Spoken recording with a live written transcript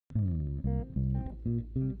Hi,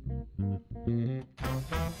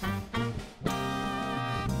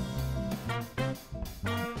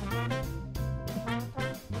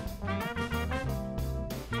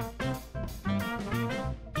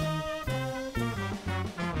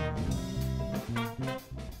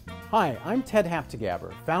 I'm Ted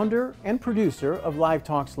Haftegabber, founder and producer of Live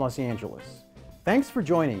Talks Los Angeles. Thanks for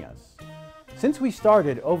joining us. Since we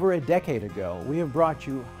started over a decade ago, we have brought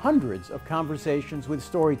you hundreds of conversations with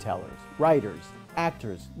storytellers, writers,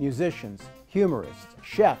 actors, musicians, humorists,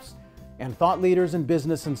 chefs, and thought leaders in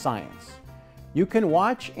business and science. You can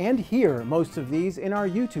watch and hear most of these in our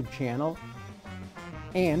YouTube channel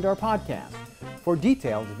and our podcast. For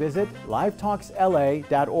details, visit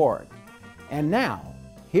livetalksla.org. And now,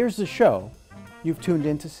 here's the show you've tuned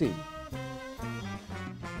in to see.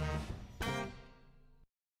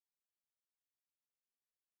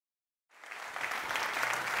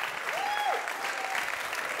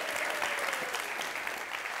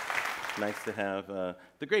 Nice to have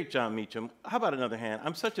the great Jon Meacham. How about another hand?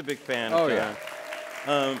 I'm such a big fan Oh, of yeah.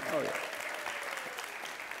 Jon. Oh, yeah.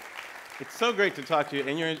 It's so great to talk to you,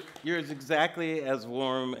 and you're exactly as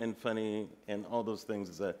warm and funny and all those things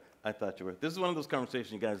as I thought you were. This is one of those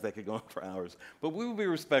conversations, you guys, that could go on for hours, but we will be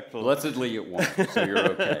respectful. Let's at least at one, so you're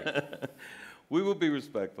okay. We will be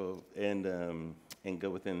respectful and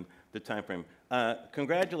go within the time frame.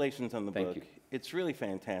 Congratulations on the book. Thank you. It's really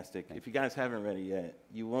fantastic. If you guys haven't read it yet,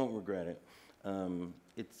 you won't regret it.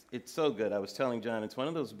 It's so good. I was telling Jon, it's one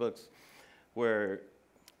of those books where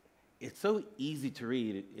it's so easy to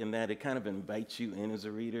read in that it kind of invites you in as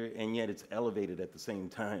a reader, and yet it's elevated at the same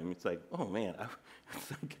time. It's like, oh man,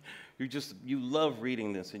 it's like you love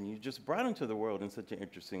reading this, and you just brought into the world in such an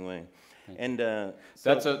interesting way. And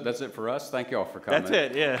That's it for us. Thank you all for coming. that's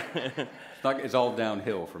it, yeah. It's all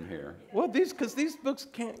downhill from here. Well, because these books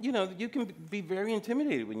can't, you can be very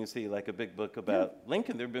intimidated when you see like a big book about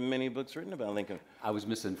Lincoln. There have been many books written about Lincoln. I was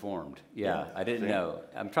misinformed. Yeah, Yeah, I didn't see? know.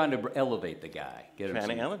 I'm trying to elevate the guy. Trying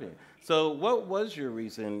to elevate. So what was your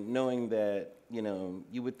reason, knowing that,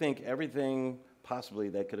 you would think everything possibly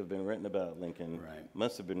that could have been written about Lincoln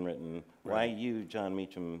must have been written. Why you, Jon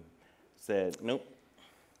Meacham, said, nope.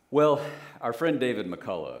 Well, our friend David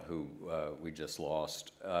McCullough, who we just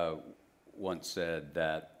lost, once said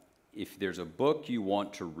that if there's a book you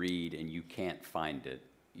want to read and you can't find it,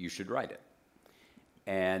 you should write it.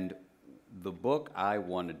 And the book I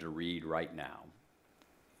wanted to read right now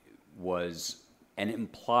was an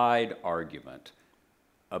implied argument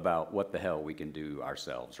about what the hell we can do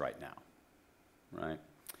ourselves right now, right?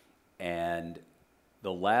 And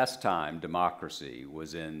the last time democracy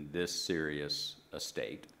was in this serious a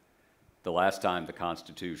state, the last time the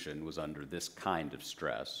Constitution was under this kind of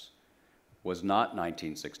stress was not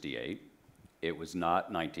 1968, it was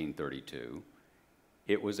not 1932,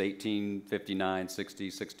 it was 1859, 60,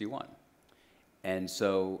 61. And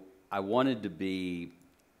so I wanted to be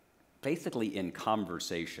basically in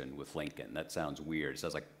conversation with Lincoln. That sounds weird. It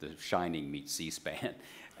sounds like The Shining meets C-SPAN.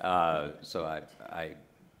 So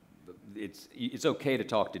it's okay to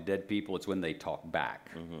talk to dead people. It's when they talk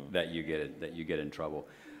back that you get in trouble.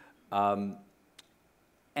 And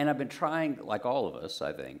I've been trying, like all of us,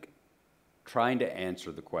 I think, trying to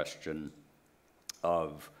answer the question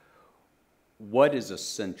of what is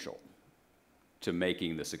essential to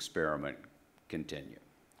making this experiment continue.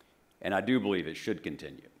 And I do believe it should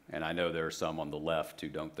continue. And I know there are some on the left who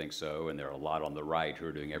don't think so, and there are a lot on the right who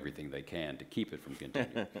are doing everything they can to keep it from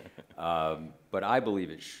continuing. But I believe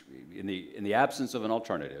it in the absence of an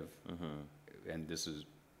alternative, and this is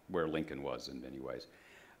where Lincoln was in many ways,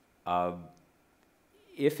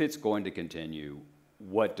 if it's going to continue,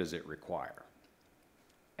 what does it require?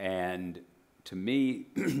 And to me,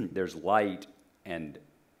 there's light and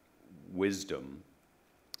wisdom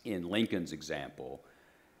in Lincoln's example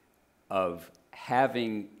of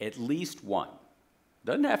having at least one,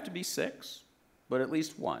 doesn't have to be 6, but at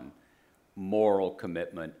least one, moral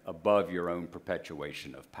commitment above your own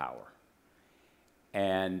perpetuation of power.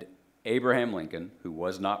 And Abraham Lincoln, who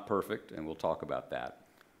was not perfect, and we'll talk about that,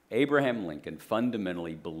 Abraham Lincoln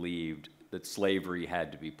fundamentally believed that slavery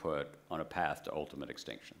had to be put on a path to ultimate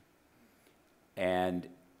extinction. And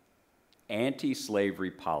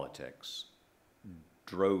anti-slavery politics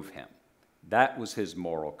drove him. That was his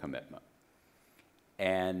moral commitment.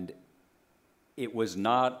 And it was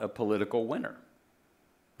not a political winner.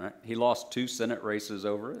 Right? He lost 2 Senate races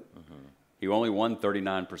over it. He only won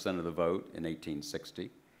 39% of the vote in 1860.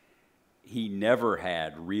 He never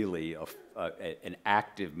had really an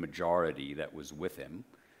active majority that was with him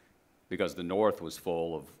because the North was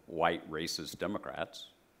full of white racist Democrats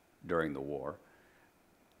during the war.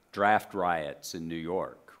 Draft riots in New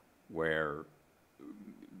York where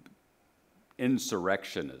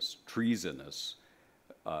insurrectionists, treasonous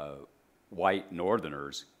white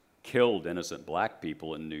Northerners killed innocent black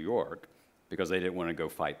people in New York because they didn't want to go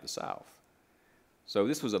fight the South. So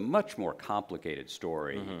this was a much more complicated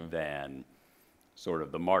story than sort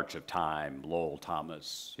of the march of time, Lowell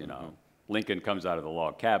Thomas, you know. Lincoln comes out of the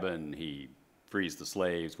log cabin, he frees the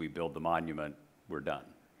slaves, we build the monument, we're done,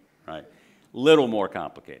 right? Little more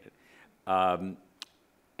complicated. And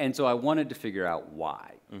so I wanted to figure out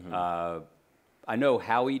why. I know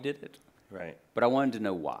how he did it, Right. but I wanted to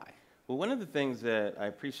know why. Well, one of the things that I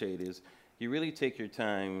appreciate is you really take your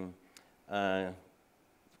time,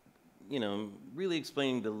 you know, really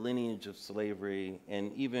explaining the lineage of slavery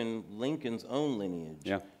and even Lincoln's own lineage,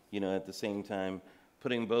 you know, at the same time,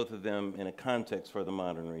 putting both of them in a context for the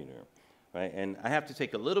modern reader, right? And I have to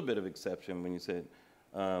take a little bit of exception when you said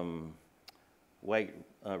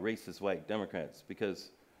racist white Democrats, because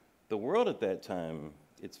the world at that time,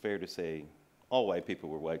 it's fair to say, all white people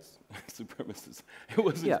were white supremacists.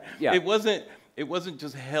 It wasn't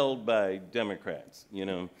just held by Democrats, you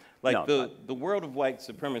know. Like the world of white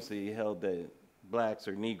supremacy held that blacks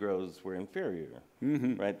or Negroes were inferior,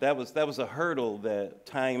 right? That was a hurdle that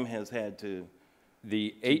time has had to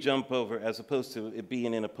jump over, as opposed to it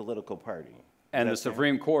being in a political party. And the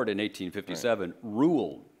Supreme Court in 1857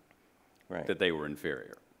 ruled that they were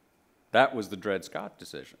inferior. That was the Dred Scott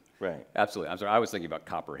decision. Right. Absolutely. I'm sorry, I was thinking about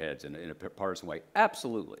copperheads in a partisan way.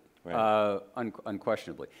 Absolutely. Right.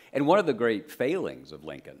 Unquestionably. And one of the great failings of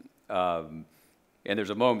Lincoln, and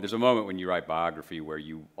there's a moment when you write biography where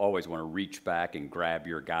you always want to reach back and grab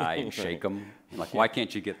your guy and shake him. Like, why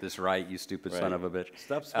can't you get this right, you stupid son of a bitch?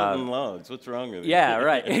 Stop splitting logs. What's wrong with you? Yeah,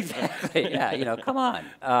 right. Exactly. Yeah, you know, come on.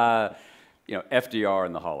 You know, FDR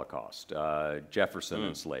and the Holocaust, Jefferson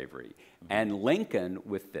and slavery, and Lincoln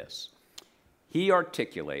with this. He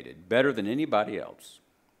articulated better than anybody else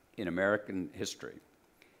in American history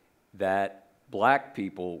that black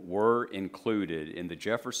people were included in the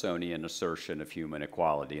Jeffersonian assertion of human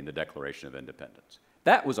equality in the Declaration of Independence.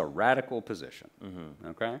 That was a radical position,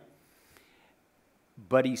 okay?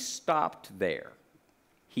 But he stopped there.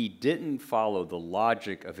 He didn't follow the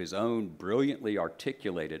logic of his own brilliantly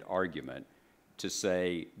articulated argument to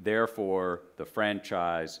say, therefore, the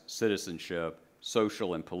franchise, citizenship,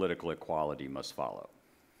 social and political equality must follow.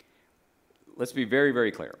 Let's be very, very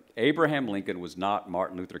clear. Abraham Lincoln was not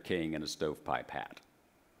Martin Luther King in a stovepipe hat.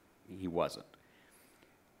 He wasn't.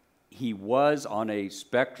 He was on a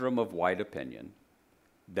spectrum of white opinion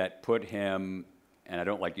that put him, and I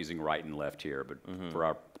don't like using right and left here, but for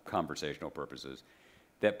our conversational purposes,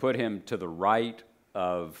 that put him to the right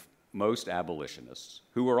of most abolitionists,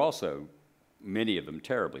 who were also, many of them,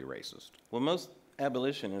 terribly racist. Well, most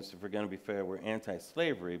abolitionists, if we're going to be fair, were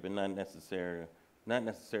anti-slavery, but not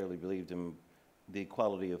necessarily believed in the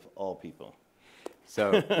equality of all people.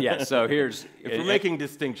 So yeah, so here's if we're making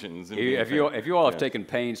distinctions. If you all have taken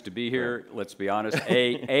pains to be here, let's be honest.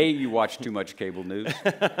 You watch too much cable news,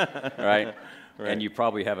 right? And you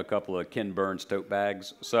probably have a couple of Ken Burns tote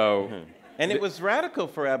bags. So and it was radical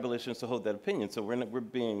for abolitionists to hold that opinion. So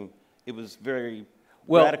it was very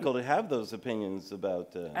radical to have those opinions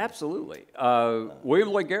about... Absolutely. William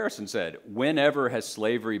Lloyd Garrison said, whenever has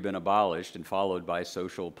slavery been abolished and followed by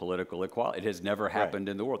social political equality? It has never happened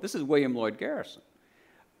in the world. This is William Lloyd Garrison.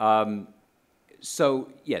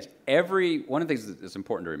 So, yes, one of the things that's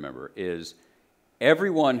important to remember is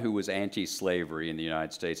everyone who was anti-slavery in the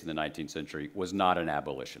United States in the 19th century was not an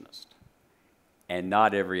abolitionist. And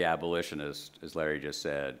not every abolitionist, as Larry just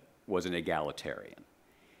said, was an egalitarian.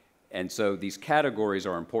 And so these categories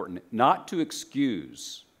are important not to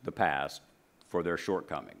excuse the past for their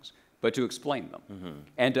shortcomings, but to explain them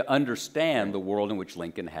and to understand the world in which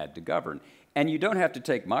Lincoln had to govern. And you don't have to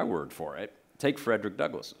take my word for it. Take Frederick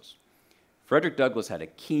Douglass's. Frederick Douglass had a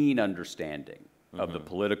keen understanding of the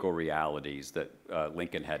political realities that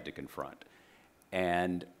Lincoln had to confront.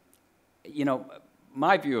 And, you know,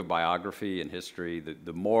 my view of biography and history,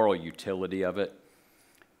 the moral utility of it,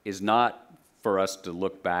 is not for us to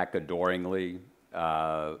look back adoringly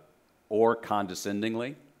or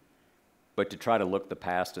condescendingly, but to try to look the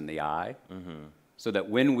past in the eye, so that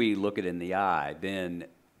when we look it in the eye, then,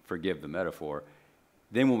 forgive the metaphor,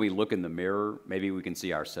 then when we look in the mirror, maybe we can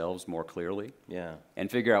see ourselves more clearly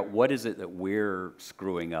and figure out what is it that we're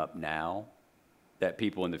screwing up now that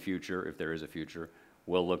people in the future, if there is a future,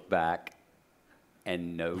 will look back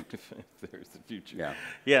and note. If there's a future. Yeah.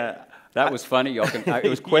 Yeah. That was funny. Y'all can. It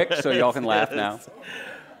was quick, so y'all can laugh now.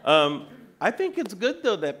 I think it's good,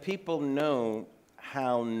 though, that people know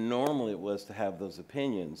how normal it was to have those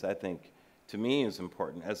opinions. I think to me is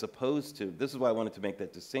important, as opposed to, this is why I wanted to make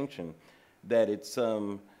that distinction, that it's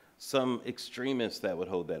some extremists that would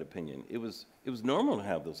hold that opinion. It was normal to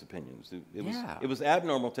have those opinions. It was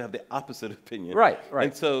abnormal to have the opposite opinion. Right.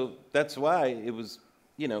 And so that's why it was,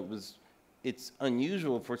 it's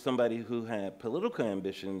unusual for somebody who had political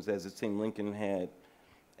ambitions, as it seemed Lincoln had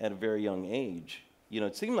at a very young age.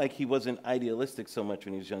 It seemed like he wasn't idealistic so much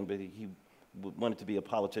when he was young, but he wanted to be a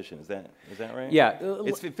politician. Is that right? Yeah.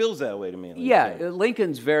 It feels that way to me. Yeah,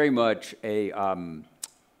 Lincoln's very much a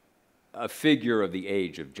figure of the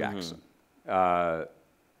age of Jackson.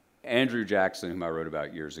 Andrew Jackson, whom I wrote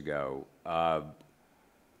about years ago,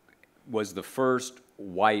 was the first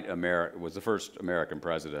American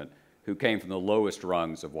president who came from the lowest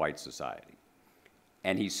rungs of white society.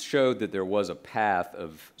 And he showed that there was a path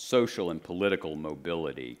of social and political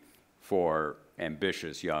mobility for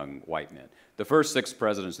ambitious young white men. The first 6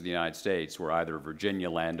 presidents of the United States were either Virginia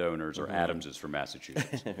landowners or Adamses from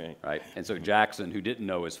Massachusetts, right? And so Jackson, who didn't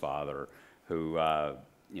know his father, who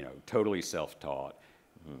totally self-taught,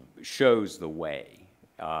 shows the way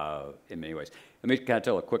in many ways. Let me kind of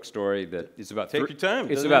tell a quick story that is about. Take your time.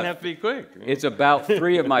 It doesn't have to be quick. It's about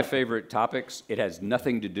 3 of my favorite topics. It has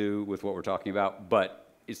nothing to do with what we're talking about, but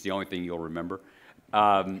it's the only thing you'll remember.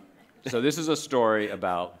 So this is a story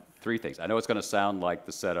about 3 things. I know it's going to sound like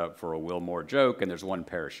the setup for a Wilmore joke, and there's one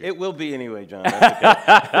parachute. It will be anyway, John.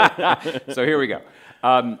 That's okay. So here we go.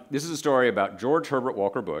 This is a story about George Herbert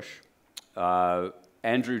Walker Bush,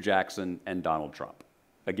 Andrew Jackson, and Donald Trump.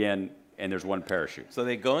 Again, and there's one parachute. So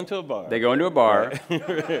they go into a bar. They go into a bar,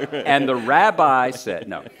 and the rabbi said,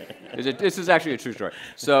 no, this is actually a true story.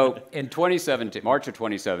 So in 2017, March of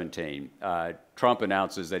 2017, Trump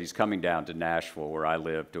announces that he's coming down to Nashville, where I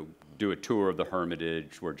live, to do a tour of the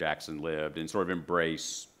Hermitage where Jackson lived and sort of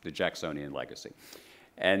embrace the Jacksonian legacy.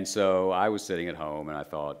 And so I was sitting at home, and I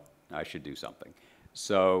thought I should do something.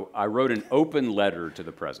 So I wrote an open letter to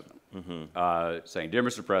the president saying, "Dear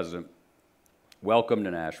Mr. President, welcome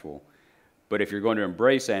to Nashville. But if you're going to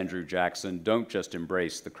embrace Andrew Jackson, don't just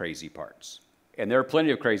embrace the crazy parts." And there are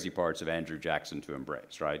plenty of crazy parts of Andrew Jackson to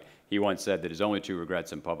embrace, right? He once said that his only 2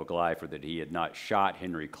 regrets in public life were that he had not shot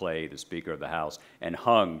Henry Clay, the Speaker of the House, and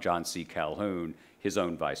hung John C. Calhoun, his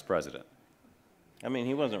own vice president. I mean,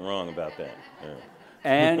 he wasn't wrong about that. Yeah.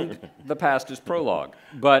 And the past is prologue.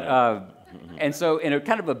 But, and so in a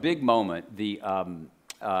kind of a big moment, the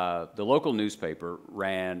local newspaper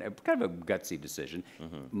ran kind of a gutsy decision.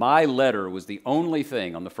 My letter was the only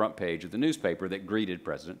thing on the front page of the newspaper that greeted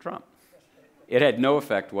President Trump. It had no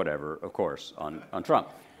effect whatever, of course, on Trump.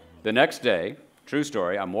 The next day, true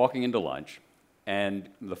story, I'm walking into lunch, and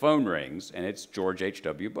the phone rings, and it's George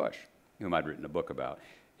H.W. Bush, whom I'd written a book about.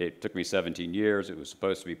 It took me 17 years. It was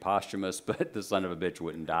supposed to be posthumous, but the son of a bitch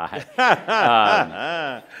wouldn't die.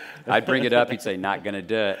 I'd bring it up. He'd say, "Not going to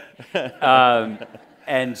do it."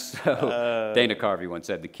 And so Dana Carvey once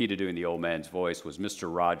said the key to doing the old man's voice was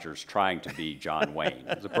Mr. Rogers trying to be John Wayne.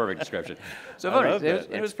 It was a perfect description. So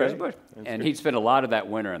it was President Bush. And he'd spent a lot of that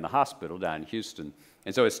winter in the hospital down in Houston.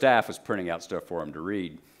 And so his staff was printing out stuff for him to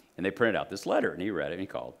read. And they printed out this letter, and he read it, and he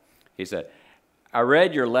called. He said, "I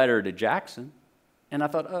read your letter to Jackson." And I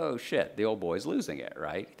thought, oh, shit, the old boy's losing it,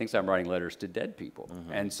 right? He thinks I'm writing letters to dead people.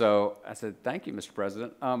 And so I said, "Thank you, Mr.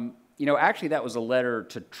 President. Actually, that was a letter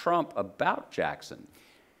to Trump about Jackson."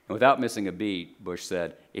 And without missing a beat, Bush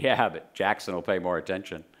said, "Yeah, but Jackson will pay more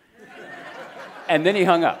attention." And then he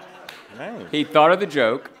hung up. Nice. He thought of the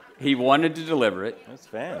joke. He wanted to deliver it. That's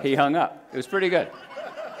fast. He hung up. It was pretty good.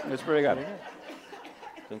 It was pretty good.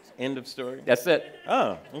 That's end of story? That's it.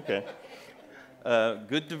 Oh, okay.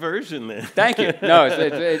 Good diversion then. Thank you. No,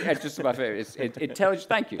 it's just my favorite. It tells you,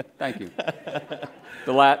 thank you.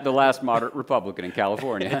 The last moderate Republican in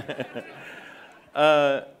California.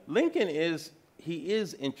 Lincoln is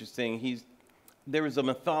interesting. There was a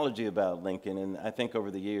mythology about Lincoln, and I think over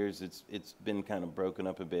the years it's been kind of broken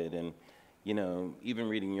up a bit. And even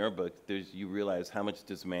reading your book, you realize how much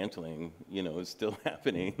dismantling is still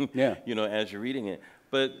happening. Yeah. As you're reading it,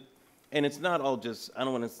 and it's not all just, I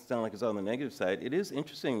don't want to sound like it's all on the negative side. It is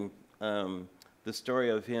interesting, the story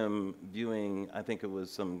of him viewing, I think it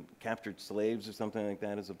was some captured slaves or something like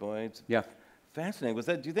that as a boy. It's fascinating.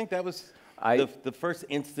 Do you think that was the first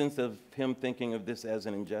instance of him thinking of this as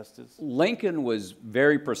an injustice? Lincoln was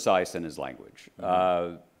very precise in his language.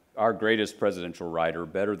 Our greatest presidential writer,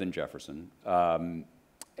 better than Jefferson.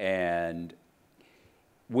 And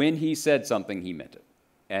when he said something, he meant it.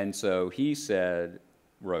 And so he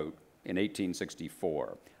wrote, in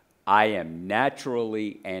 1864, "I am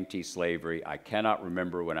naturally anti-slavery. I cannot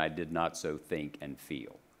remember when I did not so think and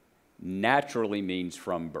feel." Naturally means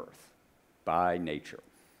from birth, by nature.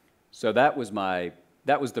 So that was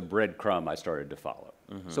the breadcrumb I started to follow.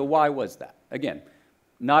 So why was that? Again,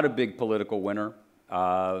 not a big political winner.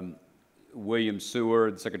 William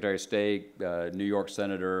Seward, Secretary of State, New York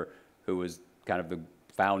Senator, who was kind of the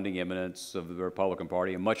founding eminence of the Republican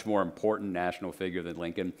Party, a much more important national figure than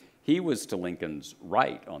Lincoln. He was to Lincoln's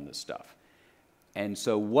right on this stuff. And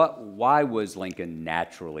so why was Lincoln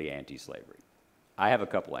naturally anti-slavery? I have a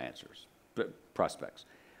couple of answers, prospects.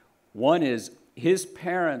 One is his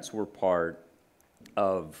parents were part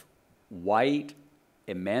of white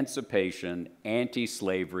emancipation,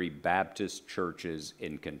 anti-slavery Baptist churches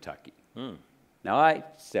in Kentucky. Now I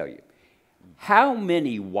tell you, how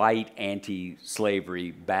many white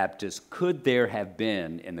anti-slavery Baptists could there have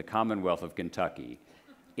been in the Commonwealth of Kentucky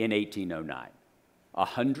in 1809?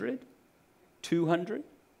 100? 200?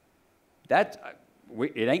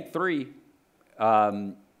 It ain't 3.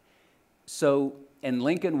 And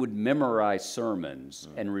Lincoln would memorize sermons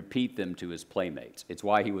and repeat them to his playmates. It's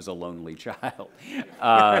why he was a lonely child.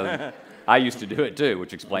 I used to do it too,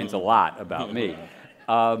 which explains a lot about me.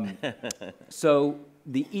 So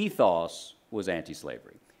the ethos was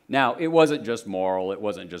anti-slavery. Now, it wasn't just moral. It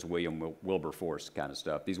wasn't just William Wilberforce kind of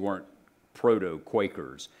stuff. These weren't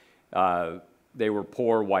proto-Quakers. They were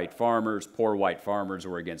poor white farmers. Poor white farmers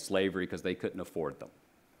were against slavery because they couldn't afford them.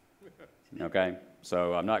 Okay?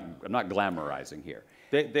 So I'm not glamorizing here.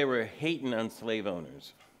 They were hating on slave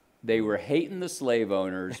owners. They were hating the slave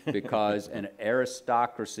owners because an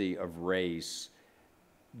aristocracy of race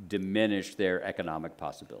diminished their economic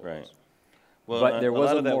possibilities. Right. Well, but there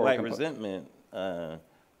was a lot of that white moral resentment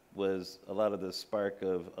was a lot of the spark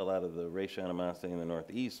of a lot of the racial animosity in the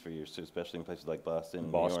Northeast for years too, especially in places like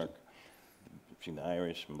Boston, New York, between the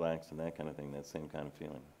Irish and blacks and that kind of thing, that same kind of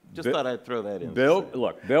feeling. Just thought I'd throw that in.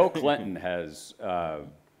 Bill Clinton has,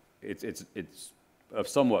 it's a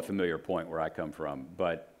somewhat familiar point where I come from,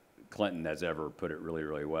 but Clinton has ever put it really,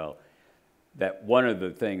 really well, that one of the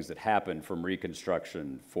things that happened from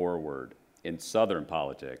Reconstruction forward in Southern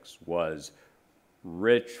politics was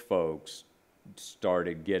rich folks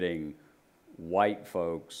started getting white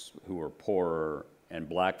folks who were poorer and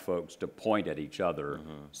black folks to point at each other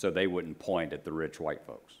so they wouldn't point at the rich white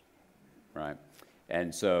folks, right?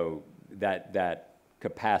 And so that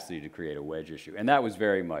capacity to create a wedge issue, and that was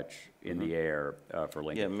very much in the air for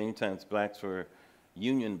Lincoln. Yeah, many times blacks were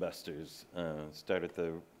union busters.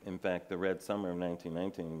 In fact, the Red Summer of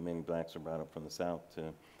 1919, many blacks were brought up from the South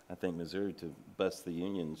to, I think, Missouri to bust the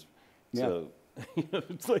unions. Yeah. So,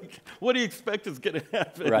 it's like, what do you expect is going to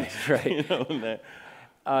happen? Right.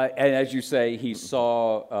 And as you say, he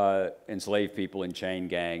saw enslaved people in chain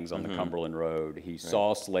gangs on the Cumberland Road. He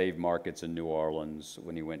saw slave markets in New Orleans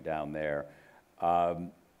when he went down there.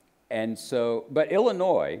 And so, but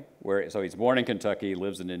Illinois, so he's born in Kentucky,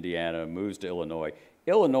 lives in Indiana, moves to Illinois.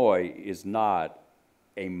 Illinois is not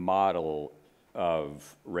a model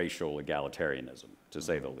of racial egalitarianism, to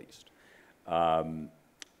say the least.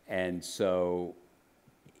 And so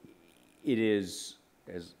it is,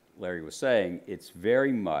 as Larry was saying, it's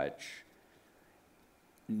very much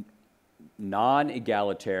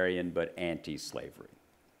non-egalitarian but anti-slavery.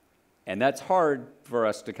 And that's hard for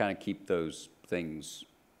us to kind of keep those things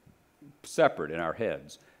separate in our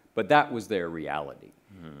heads, but that was their reality.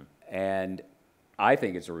 And I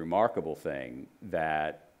think it's a remarkable thing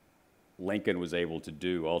that Lincoln was able to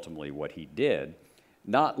do ultimately what he did,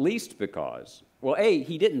 not least because, well, A,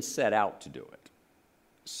 he didn't set out to do it.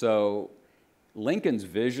 So Lincoln's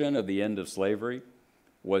vision of the end of slavery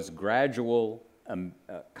was gradual,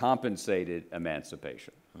 compensated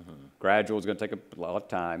emancipation. Gradual is going to take a lot of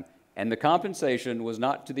time, and the compensation was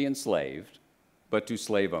not to the enslaved, but to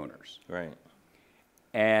slave owners. Right.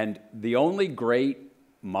 And the only great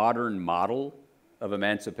modern model of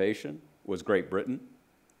emancipation was Great Britain.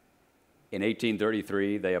 In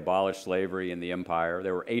 1833, they abolished slavery in the empire.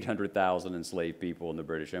 There were 800,000 enslaved people in the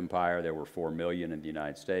British Empire. There were 4 million in the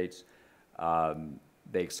United States.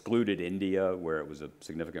 They excluded India, where it was a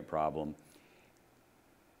significant problem.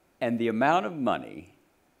 And the amount of money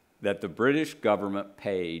that the British government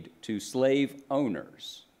paid to slave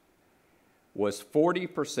owners was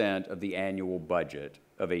 40% of the annual budget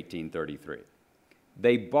of 1833.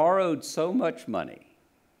 They borrowed so much money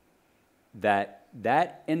that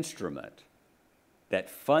that instrument that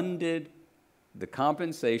funded the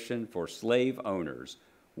compensation for slave owners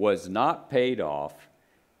was not paid off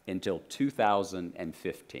until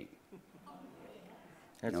 2015.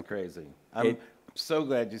 That's crazy. I'm so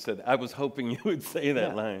glad you said that. I was hoping you would say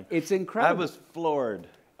that line. It's incredible. I was floored.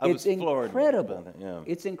 It's incredible. About that. Yeah.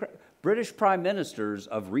 It's incredible. British prime ministers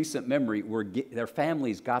of recent memory their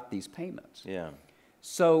families got these payments. Yeah.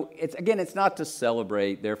 So it's not to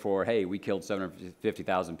celebrate, therefore, hey, we killed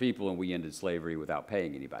 750,000 people and we ended slavery without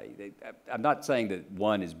paying anybody. I'm not saying that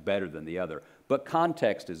one is better than the other, but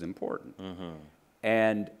context is important.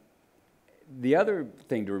 And the other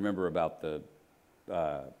thing to remember about the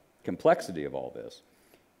complexity of all this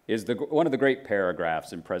is one of the great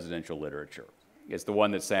paragraphs in presidential literature. It's the one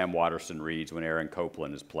that Sam Waterston reads when Aaron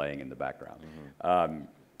Copland is playing in the background.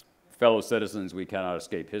 Fellow citizens, we cannot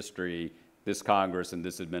escape history. This Congress and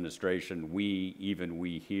this administration, even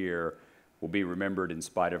we here, will be remembered in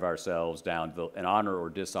spite of ourselves, down to in honor or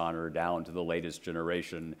dishonor, down to the latest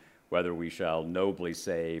generation, whether we shall nobly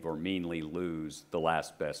save or meanly lose the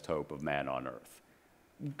last best hope of man on earth.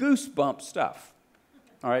 Goosebump stuff,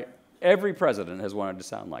 all right? Every president has wanted to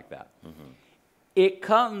sound like that. It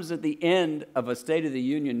comes at the end of a State of the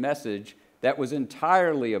Union message that was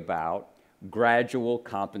entirely about gradual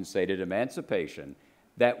compensated emancipation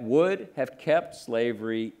that would have kept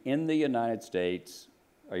slavery in the United States,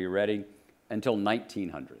 are you ready, until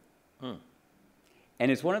 1900.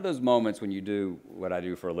 And it's one of those moments when you do what I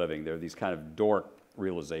do for a living, there are these kind of dork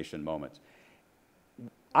realization moments.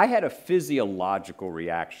 I had a physiological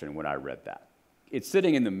reaction when I read that. It's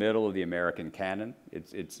sitting in the middle of the American canon.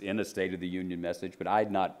 It's in a State of the Union message, but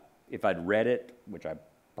if I'd read it, which I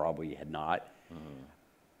probably had not,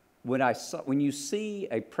 when you see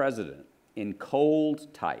a president in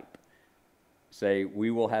cold type say,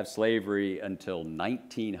 we will have slavery until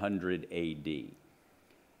 1900 AD,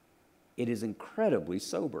 it is incredibly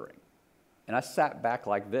sobering. And I sat back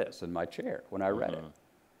like this in my chair when I read it.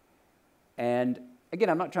 And again,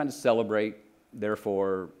 I'm not trying to celebrate,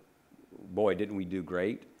 therefore, boy, didn't we do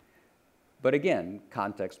great. But again,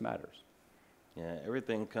 context matters. Yeah,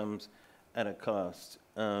 everything comes at a cost.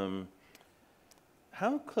 How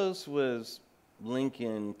close was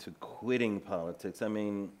Lincoln to quitting politics? I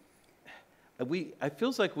mean, I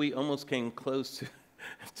feels like we almost came close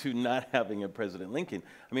to not having a President Lincoln.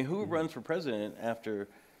 I mean, who runs for president after,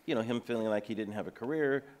 him feeling like he didn't have a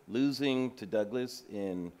career, losing to Douglas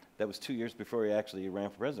that was 2 years before he actually ran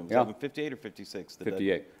for president. Was that in 58 or 56?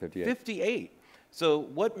 58. 58. So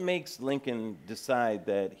what makes Lincoln decide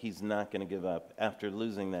that he's not going to give up after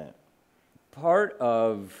losing that?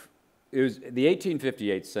 The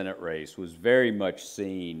 1858 Senate race was very much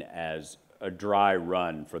seen as a dry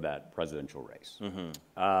run for that presidential race.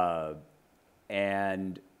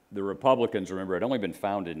 And the Republicans, remember, had only been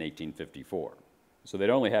founded in 1854. So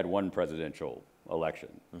they'd only had one presidential election,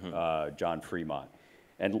 John Fremont.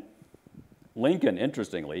 And Lincoln,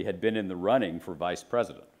 interestingly, had been in the running for vice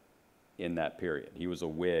president in that period. He was a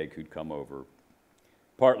Whig who'd come over,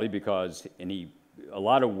 partly because a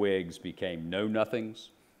lot of Whigs became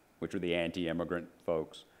know-nothings, which were the anti-immigrant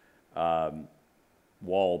folks,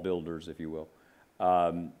 wall builders, if you will.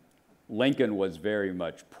 Lincoln was very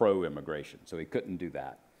much pro-immigration, so he couldn't do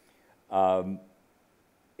that.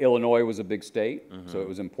 Illinois was a big state, so it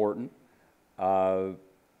was important.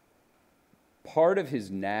 Part of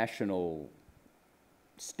his national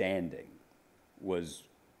standing was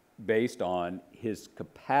based on his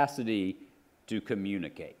capacity to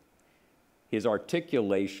communicate, his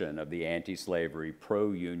articulation of the anti-slavery,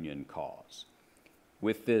 pro-union cause,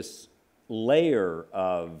 with this layer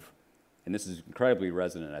of, and this is incredibly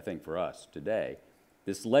resonant, I think, for us today,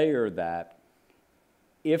 this layer that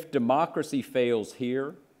if democracy fails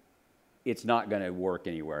here, it's not going to work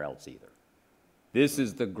anywhere else either. This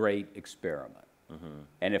is the great experiment.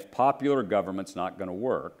 And if popular government's not going to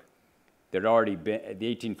work, there'd already been, the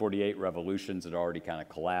 1848 revolutions had already kind of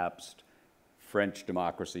collapsed. French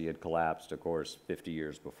democracy had collapsed, of course, 50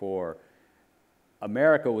 years before.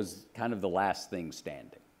 America was kind of the last thing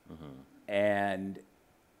standing. And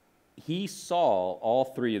he saw all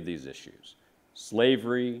three of these issues: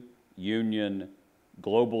 slavery, union,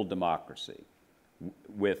 global democracy,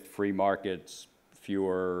 with free markets,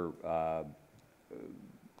 fewer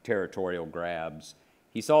territorial grabs.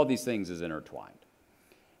 He saw these things as intertwined.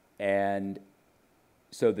 And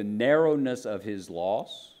so the narrowness of his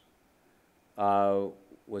loss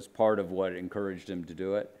was part of what encouraged him to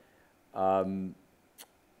do it. And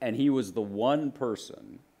he was the one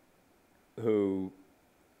person who,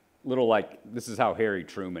 this is how Harry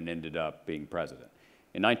Truman ended up being president.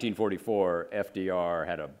 In 1944, FDR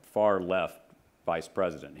had a far left vice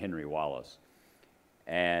president, Henry Wallace,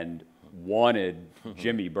 and wanted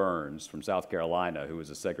Jimmy Burns from South Carolina, who was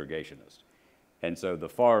a segregationist. And so the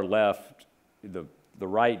far left, the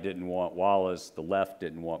right didn't want Wallace, the left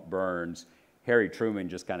didn't want Burns. Harry Truman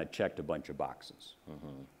just kind of checked a bunch of boxes.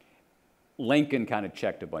 Lincoln kind of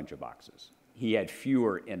checked a bunch of boxes. He had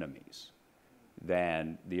fewer enemies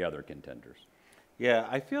than the other contenders. Yeah,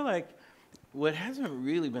 I feel like what hasn't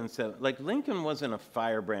really been said, like Lincoln wasn't a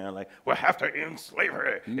firebrand, like, we have to end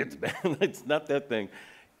slavery. It's bad. It's not that thing.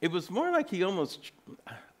 It was more like he almost,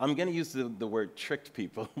 I'm going to use the word tricked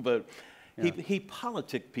people, but he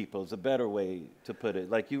politicked people is a better way to put it.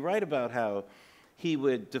 Like you write about how he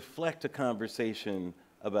would deflect a conversation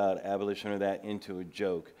about abolition or that into a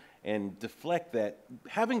joke and deflect that,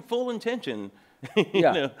 having full intention,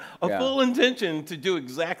 full intention to do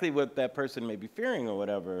exactly what that person may be fearing or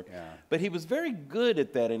whatever. Yeah. But he was very good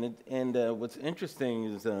at that. And what's interesting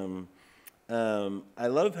is I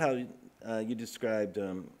love how you described,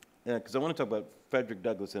 because I want to talk about Frederick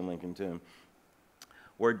Douglass and Lincoln too,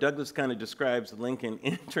 where Douglass kind of describes Lincoln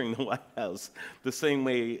entering the White House the same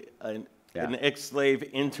way an ex-slave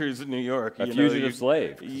enters New York. A fugitive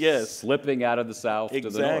slave. Yes. Slipping out of the South to the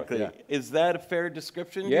North. Exactly. Yeah. Is that a fair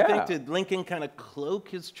description? Yeah. Do you think, did Lincoln kind of cloak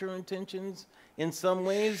his true intentions in some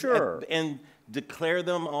ways? Sure. And declare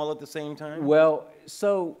them all at the same time? Well,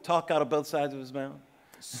 so... Talk out of both sides of his mouth?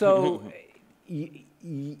 So,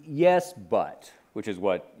 yes, but, which is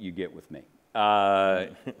what you get with me.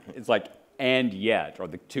 It's like, and yet, are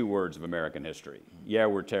the two words of American history. Yeah,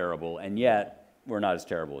 we're terrible, and yet... we're not as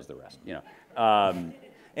terrible as the rest, you know.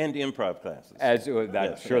 And improv classes. That's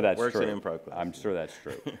true. Works in improv classes. I'm sure that's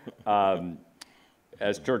true.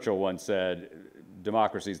 As Churchill once said,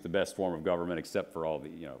 democracy is the best form of government except for all the,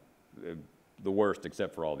 the worst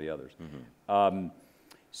except for all the others. Mm-hmm.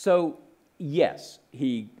 So, yes,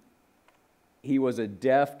 he was a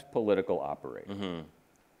deft political operator. Mm-hmm.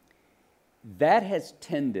 That has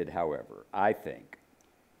tended, however, I think,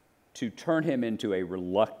 to turn him into a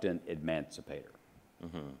reluctant emancipator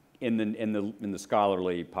in the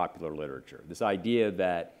scholarly popular literature. This idea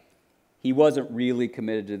that he wasn't really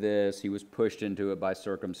committed to this, he was pushed into it by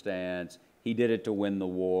circumstance, he did it to win the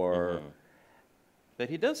war. But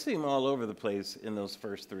he does seem all over the place in those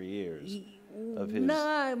first 3 years of his...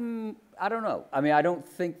 No, I don't know. I mean, I don't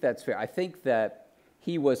think that's fair. I think that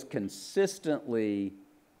he was consistently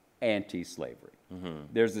anti-slavery.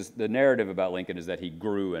 There's the narrative about Lincoln is that he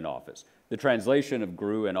grew in office. The translation of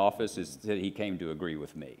grew in office is that he came to agree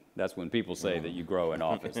with me. That's when people say that you grow in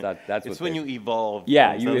office. That's it's when you evolve.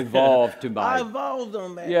 Yeah, you evolve to my... I evolved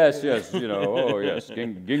on that. Yes, yes,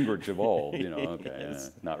 Gingrich evolved, okay,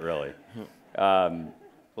 yes. Not really.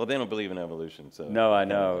 Well, they don't believe in evolution, so... No, I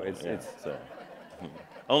know.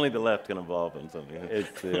 Only the left can evolve on something.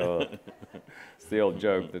 It's the old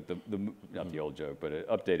joke that not the old joke, but an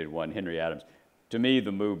updated one, Henry Adams. To me,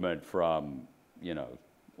 the movement from,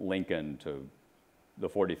 Lincoln to the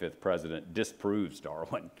 45th president disproves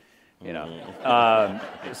Darwin,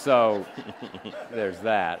 So there's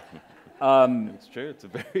that. It's true. It's a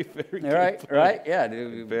very, very good right, point. right, yeah.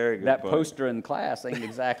 Very good that point. poster in class ain't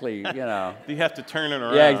exactly, You have to turn it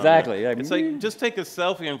around. Yeah, exactly. It's like, just take a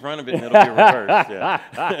selfie in front of it and it'll be reversed.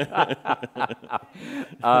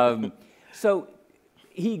 Yeah. So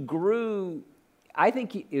he grew, I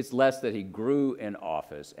think it's less that he grew in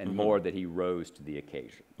office and more that he rose to the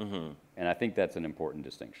occasion. And I think that's an important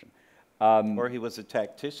distinction. Or he was a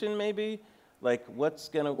tactician, maybe? Like, what's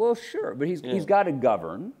going to... Well, sure, but he's got to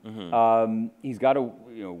govern. He's got to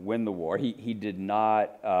win the war. He did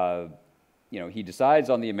not, he decides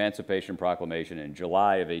on the Emancipation Proclamation in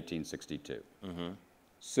July of 1862.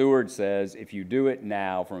 Seward says, if you do it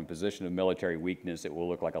now from a position of military weakness, it will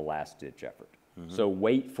look like a last-ditch effort. So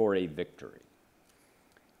wait for a victory.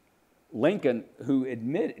 Lincoln, who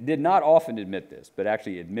did not often admit this, but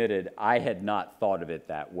actually admitted, I had not thought of it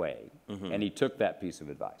that way. And he took that piece of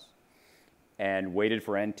advice and waited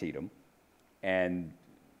for Antietam, and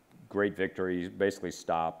great victory basically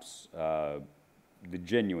stops the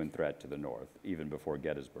genuine threat to the North, even before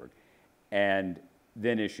Gettysburg, and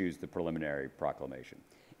then issues the preliminary proclamation.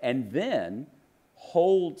 And then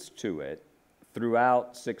holds to it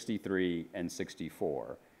throughout 63 and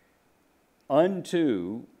 64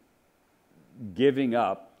 unto giving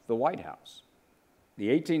up the White House. The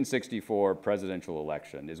 1864 presidential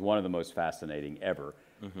election is one of the most fascinating ever,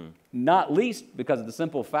 not least because of the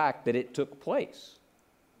simple fact that it took place.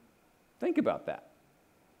 Think about that.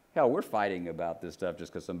 Hell, we're fighting about this stuff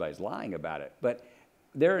just because somebody's lying about it. But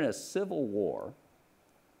they're in a civil war.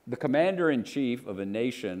 The commander-in-chief of a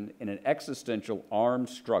nation in an existential armed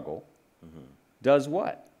struggle does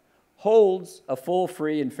what? Holds a full,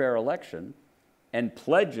 free, and fair election and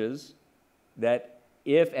pledges that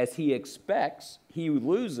if, as he expects, he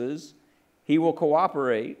loses, he will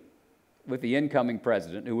cooperate with the incoming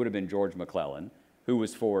president, who would have been George McClellan, who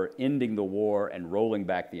was for ending the war and rolling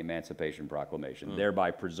back the Emancipation Proclamation,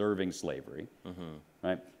 thereby preserving slavery.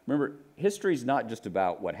 Right? Remember, history's not just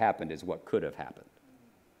about what happened, it's what could have happened,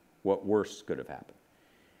 what worse could have happened.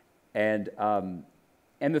 And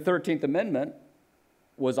the 13th Amendment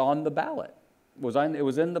was on the ballot. It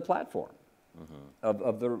was in the platform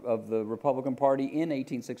of the Republican Party in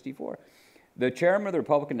 1864. The chairman of the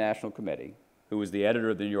Republican National Committee, who was the editor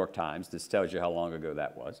of the New York Times, this tells you how long ago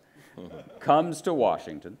that was, comes to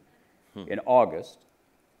Washington in August,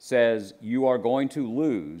 says, you are going to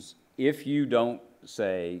lose if you don't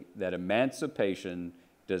say that emancipation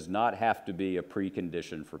does not have to be a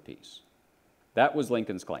precondition for peace. That was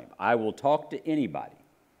Lincoln's claim. I will talk to anybody,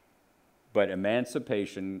 but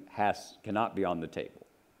emancipation cannot be on the table.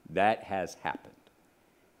 That has happened.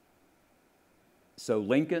 So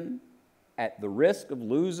Lincoln, at the risk of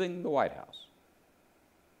losing the White House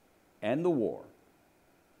and the war,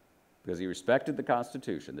 because he respected the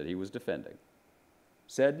Constitution that he was defending,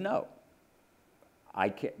 said no.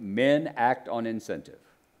 Men act on incentive.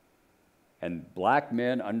 And black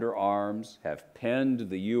men under arms have pinned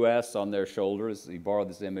the U.S. on their shoulders. He borrowed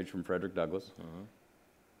this image from Frederick Douglass.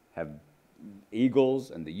 Have eagles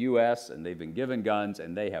and the U.S., and they've been given guns,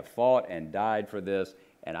 and they have fought and died for this,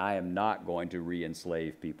 and I am not going to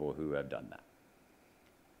re-enslave people who have done that.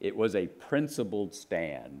 It was a principled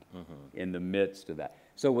stand in the midst of that.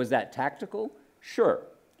 So was that tactical? Sure,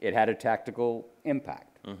 it had a tactical impact.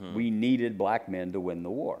 We needed black men to win the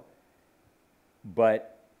war.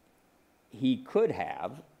 But he could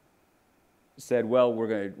have said, well, we're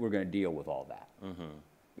going to deal with all that.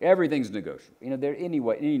 Everything's negotiable. You know, there are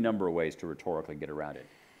any number of ways to rhetorically get around it.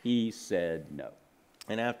 He said no.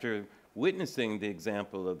 And after witnessing the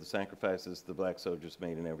example of the sacrifices the black soldiers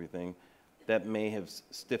made and everything, that may have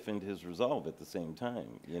stiffened his resolve at the same time.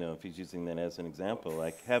 You know, if he's using that as an example,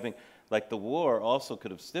 like the war also could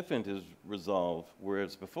have stiffened his resolve,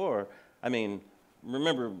 whereas before, I mean,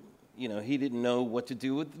 remember, you know, he didn't know what to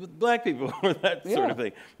do with black people or that sort of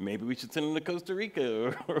thing. Maybe we should send him to Costa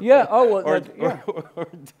Rica or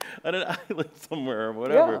on an island somewhere or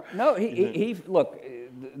whatever. Yeah. No, he look,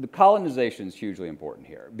 the colonization is hugely important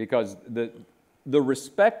here because the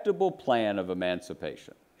respectable plan of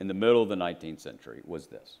emancipation in the middle of the 19th century was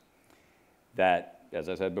this, that, as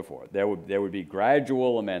I said before, there would be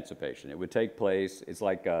gradual emancipation. It would take place, it's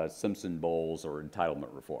like Simpson Bowles or entitlement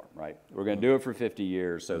reform, right? We're going to do it for 50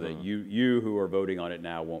 years so that you who are voting on it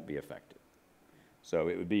now won't be affected. So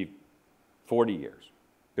it would be 40 years,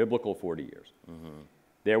 biblical 40 years.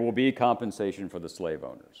 There will be compensation for the slave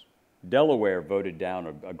owners. Delaware voted down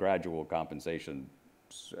a gradual compensation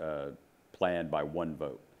plan by one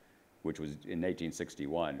vote, which was in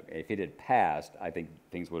 1861. If it had passed, I think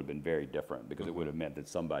things would have been very different because it would have meant that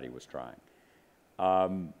somebody was trying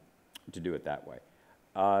to do it that way.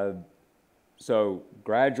 So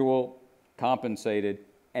gradual, compensated,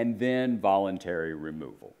 and then voluntary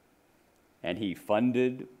removal. And he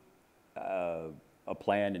funded a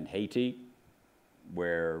plan in Haiti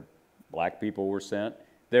where black people were sent.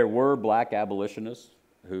 There were black abolitionists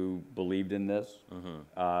who believed in this.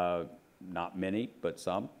 Not many, but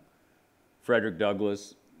some. Frederick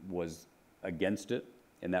Douglass was against it,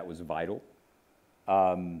 and that was vital.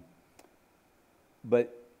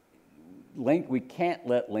 But we can't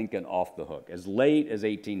let Lincoln off the hook. As late as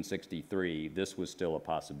 1863, this was still a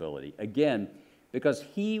possibility. Again, because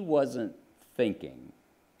he wasn't thinking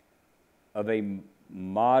of a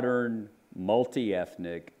modern,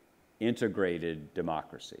 multi-ethnic, integrated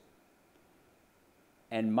democracy.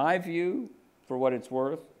 And my view, for what it's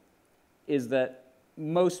worth, is that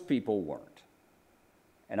most people weren't.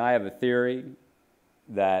 And I have a theory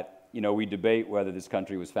that, you know, we debate whether this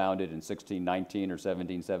country was founded in 1619 or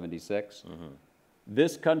 1776.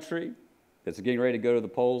 This country, that's getting ready to go to the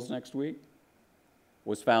polls next week,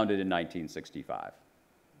 was founded in 1965.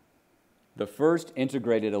 The first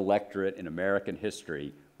integrated electorate in American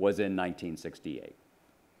history was in 1968.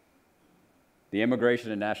 The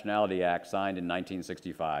Immigration and Nationality Act, signed in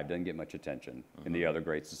 1965, doesn't get much attention in the other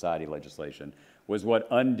great society legislation, was what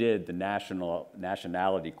undid the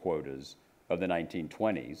nationality quotas of the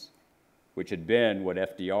 1920s, which had been what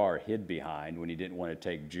FDR hid behind when he didn't want to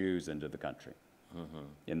take Jews into the country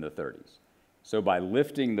in the 30s. So by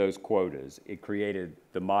lifting those quotas, it created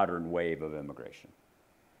the modern wave of immigration.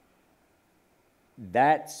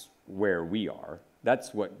 That's where we are.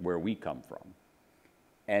 That's where we come from.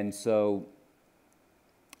 And so,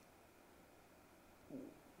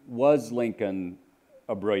 was Lincoln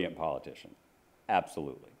a brilliant politician?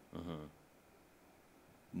 Absolutely.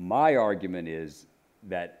 My argument is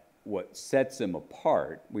that what sets him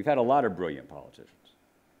apart, we've had a lot of brilliant politicians.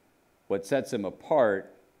 What sets him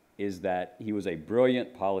apart is that he was a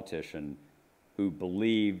brilliant politician who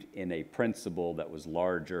believed in a principle that was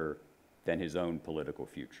larger than his own political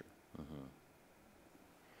future.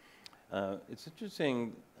 It's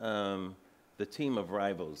interesting, the team of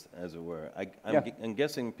rivals, as it were. I'm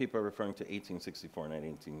guessing people are referring to 1864, not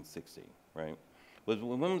 1860, right?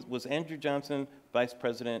 Was Andrew Johnson vice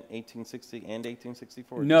president 1860 and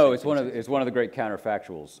 1864? No, it's one of the great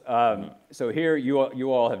counterfactuals. So here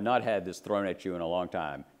you all have not had this thrown at you in a long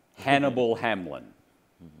time. Hannibal Hamlin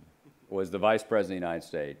was the vice president of the United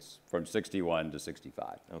States from 61 to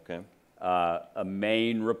 65. Okay. A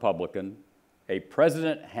Maine Republican. A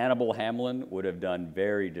President Hannibal Hamlin would have done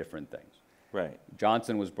very different things. Right.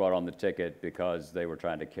 Johnson was brought on the ticket because they were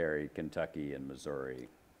trying to carry Kentucky and Missouri.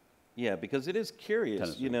 Yeah, because it is curious,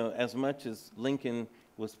 Tennessee. you know, as much as Lincoln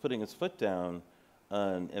was putting his foot down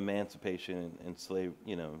on emancipation and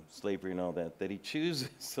slavery and all that, that he chooses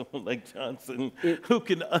someone like Johnson,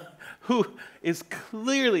 who is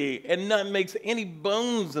clearly and not makes any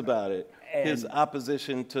bones about it, his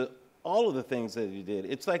opposition to all of the things that he did.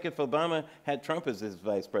 It's like if Obama had Trump as his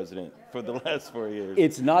vice president for the last 4 years.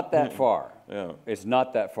 It's not that far. Yeah. It's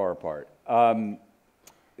not that far apart.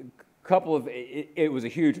 It was a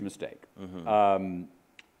huge mistake.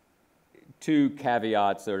 Two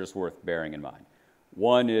caveats that are just worth bearing in mind.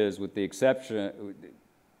 One is, with the exception,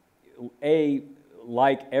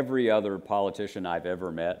 like every other politician I've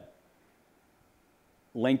ever met,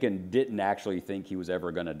 Lincoln didn't actually think he was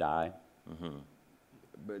ever going to die.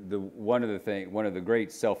 But one of the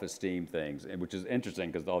great self-esteem things, and which is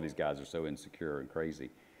interesting because all these guys are so insecure and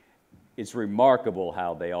crazy, it's remarkable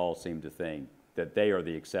how they all seem to think that they are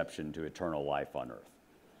the exception to eternal life on earth.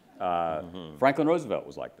 Franklin Roosevelt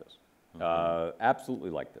was like this,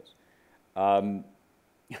 absolutely like this.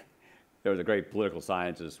 There was a great political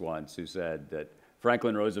scientist once who said that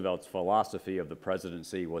Franklin Roosevelt's philosophy of the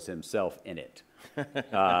presidency was himself in it.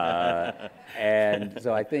 And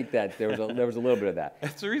so I think that there was a little bit of that.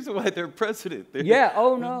 That's the reason why they're president. They're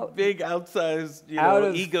big, outsized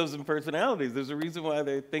egos and personalities. There's a reason why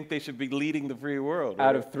they think they should be leading the free world. Right?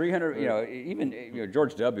 Out of 300, even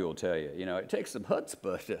George W. will tell you, it takes some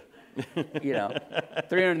chutzpah to,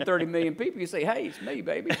 330 million people. You say, hey, it's me,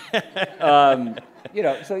 baby.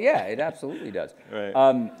 So yeah, it absolutely does.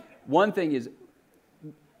 Right. One thing is,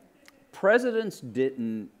 presidents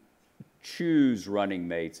didn't choose running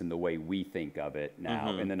mates in the way we think of it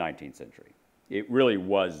now in the 19th century. It really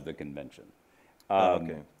was the convention.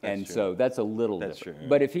 Okay. And true. So that's a little different. True, yeah.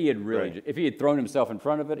 But if he had if he had thrown himself in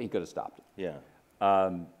front of it, he could have stopped it. Yeah.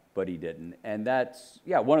 But he didn't. And that's,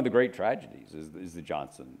 one of the great tragedies is the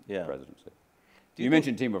Johnson presidency. You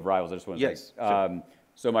mentioned Team of Rivals. I just want to say. Sure.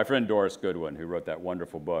 So my friend Doris Goodwin, who wrote that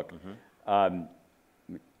wonderful book,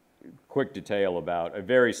 quick detail about a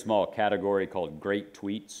very small category called Great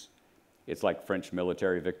Tweets. It's like French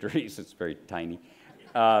military victories. It's very tiny.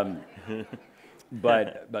 But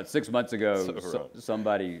about 6 months ago,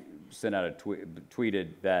 somebody sent out tweeted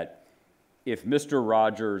that if Mr.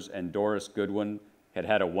 Rogers and Doris Goodwin had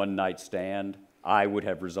had a one-night stand, I would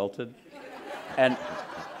have resulted. And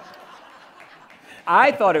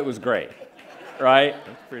I thought it was great, right?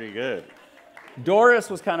 That's pretty good. Doris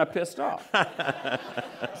was kind of pissed off.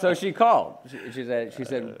 So she called. She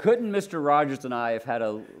said, couldn't Mr. Rogers and I have had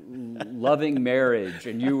a loving marriage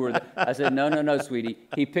and you were... I said, no, sweetie.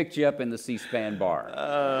 He picked you up in the C-SPAN bar.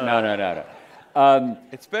 No.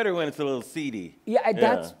 It's better when it's a little seedy. Yeah,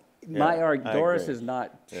 that's my argument. Doris agree. is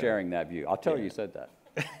not sharing that view. I'll tell her you said that.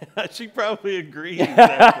 She probably agreed.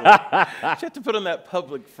 Exactly. She had to put on that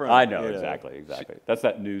public front. I know, exactly. That's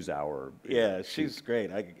that news hour. Yeah, she's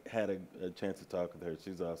great. I had a chance to talk with her.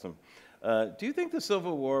 She's awesome. Do you think the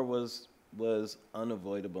Civil War was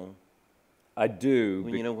unavoidable? I do.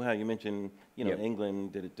 You know how you mentioned,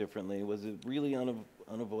 England did it differently. Was it really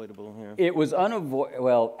unavoidable here? It was unavoidable.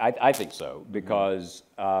 Well, I think so, because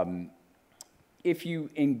if you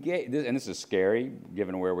engage, and this is scary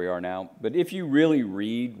given where we are now, but if you really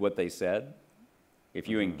read what they said, if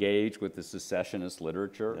you engage with the secessionist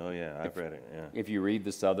literature. Oh, yeah, I've read it, yeah. If you read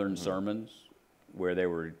the Southern sermons, where they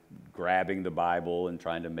were grabbing the Bible and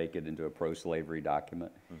trying to make it into a pro-slavery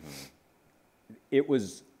document, it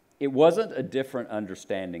wasn't a different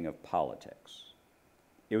understanding of politics.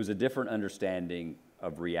 It was a different understanding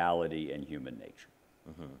of reality and human nature.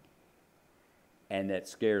 And that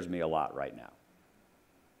scares me a lot right now,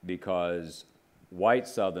 because white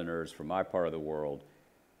Southerners from my part of the world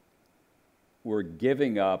were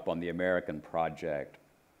giving up on the American project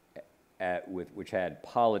which had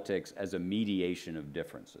politics as a mediation of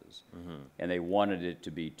differences. And they wanted it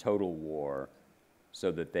to be total war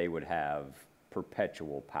so that they would have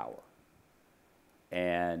perpetual power.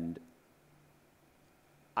 And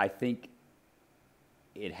I think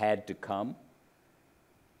it had to come.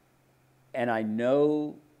 And I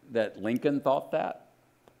know that Lincoln thought that.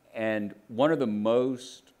 And one of the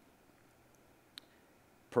most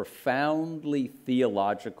profoundly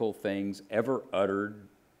theological things ever uttered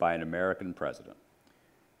by an American president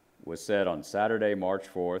was said on Saturday, March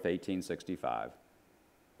 4th, 1865,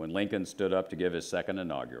 when Lincoln stood up to give his second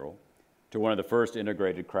inaugural to one of the first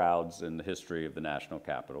integrated crowds in the history of the national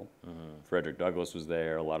capital. Frederick Douglass was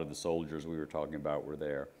there. A lot of the soldiers we were talking about were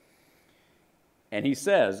there. And he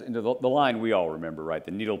says, into the line we all remember, right?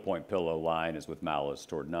 The needlepoint pillow line is with malice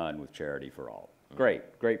toward none, with charity for all.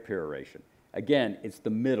 Great, great peroration. Again, it's the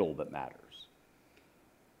middle that matters.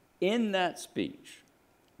 In that speech,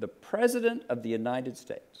 the President of the United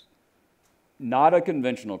States, not a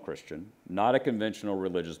conventional Christian, not a conventional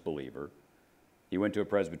religious believer, he went to a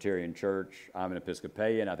Presbyterian church. I'm an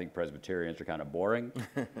Episcopalian. I think Presbyterians are kind of boring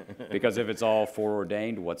because if it's all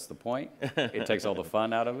foreordained, what's the point? It takes all the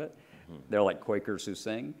fun out of it. They're like Quakers who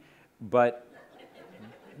sing. But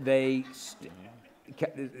it's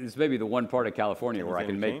maybe the one part of California where I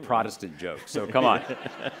can make Protestant jokes. So come on,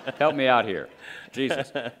 help me out here.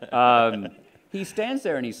 Jesus. He stands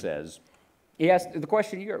there and he says, he asks the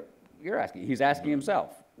question you're asking. He's asking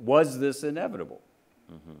himself, was this inevitable?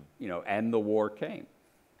 You know, and the war came.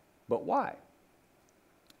 But why?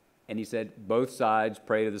 And he said, both sides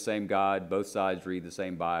pray to the same God, both sides read the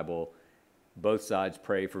same Bible, both sides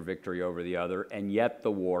pray for victory over the other, and yet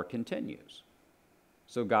the war continues.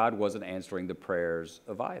 So God wasn't answering the prayers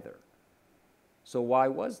of either. So why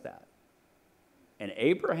was that? And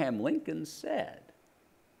Abraham Lincoln said,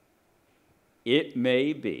 it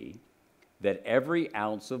may be that every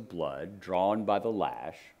ounce of blood drawn by the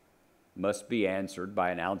lash must be answered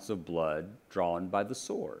by an ounce of blood drawn by the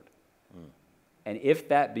sword. And if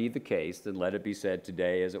that be the case, then let it be said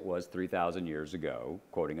today as it was 3,000 years ago,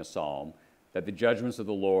 quoting a psalm, that the judgments of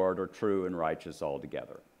the Lord are true and righteous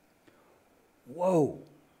altogether. Whoa.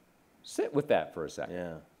 Sit with that for a second.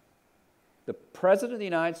 Yeah. The President of the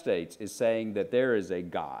United States is saying that there is a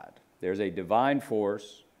God. There's a divine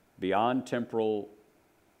force beyond temporal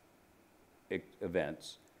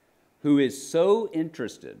events who is so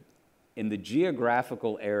interested in the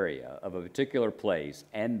geographical area of a particular place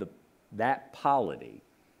and that polity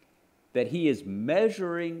that he is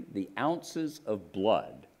measuring the ounces of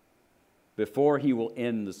blood before he will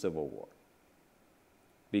end the Civil War,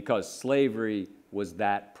 because slavery was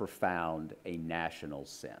that profound a national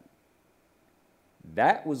sin.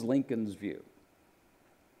 That was Lincoln's view.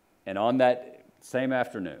 And on that same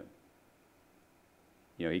afternoon,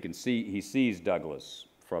 you know, he sees Douglass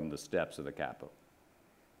from the steps of the Capitol.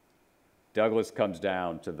 Douglass comes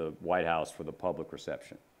down to the White House for the public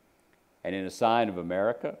reception. And in a sign of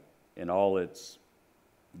America, in all its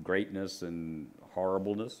greatness and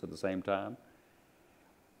horribleness at the same time,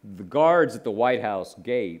 the guards at the White House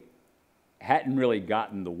gate hadn't really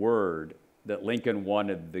gotten the word that Lincoln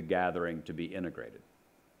wanted the gathering to be integrated.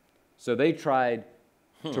 So they tried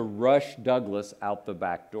to rush Douglass out the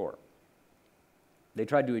back door. They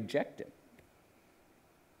tried to eject him.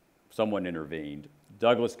 Someone intervened.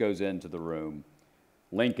 Douglass goes into the room.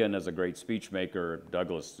 Lincoln is a great speech maker.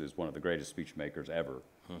 Douglass is one of the greatest speech makers ever.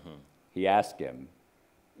 He asked him,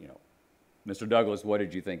 you know, Mr. Douglass, what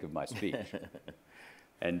did you think of my speech?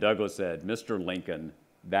 And Douglass said, Mr. Lincoln,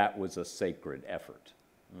 that was a sacred effort.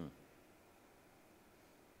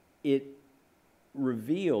 It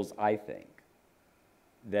reveals, I think,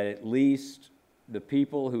 that at least the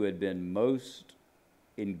people who had been most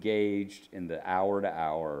engaged in the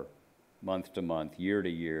hour-to-hour, month-to-month,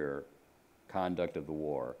 year-to-year conduct of the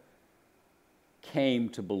war came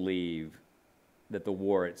to believe that the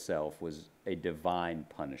war itself was a divine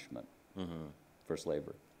punishment for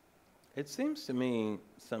slavery. It seems to me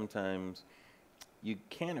sometimes you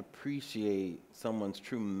can't appreciate someone's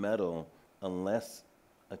true mettle unless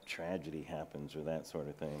a tragedy happens or that sort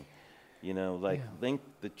of thing. You know, like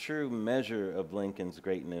the true measure of Lincoln's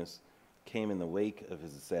greatness came in the wake of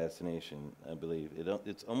his assassination, I believe.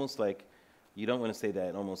 It's almost like you don't want to say that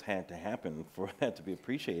it almost had to happen for that to be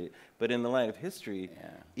appreciated. But in the light of history,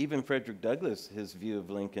 even Frederick Douglass, his view of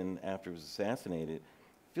Lincoln after he was assassinated,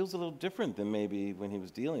 feels a little different than maybe when he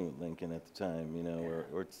was dealing with Lincoln at the time, you know,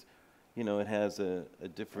 or it's, you know, it has a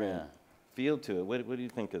different feel to it. What do you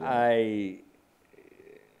think of that?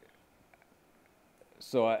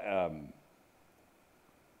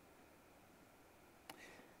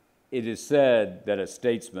 It is said that a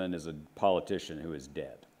statesman is a politician who is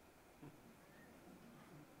dead.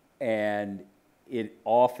 And it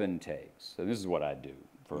often takes, and this is what I do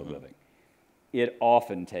for a living, it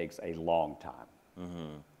often takes a long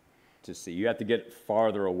time to see. You have to get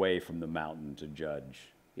farther away from the mountain to judge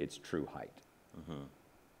its true height.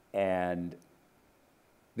 And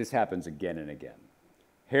this happens again and again.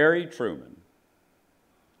 Harry Truman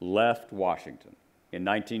left Washington in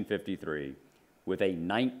 1953 with a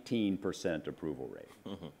 19% approval rate.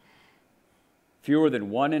 Fewer than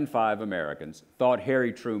 1 in 5 Americans thought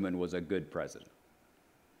Harry Truman was a good president.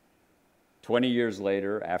 20 years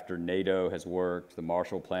later, after NATO has worked, the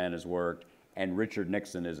Marshall Plan has worked, and Richard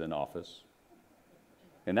Nixon is in office,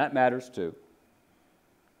 and that matters too.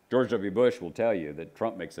 George W. Bush will tell you that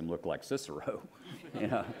Trump makes him look like Cicero. You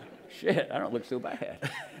know, shit, I don't look so bad.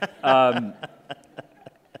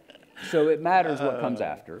 So it matters what comes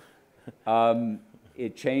after.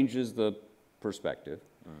 It changes the perspective.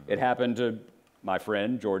 It happened to my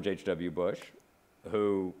friend, George H.W. Bush,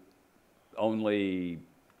 who only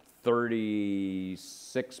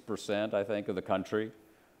 36%, I think, of the country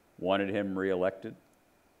wanted him reelected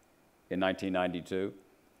in 1992.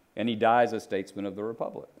 And he dies a statesman of the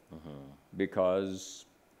Republic because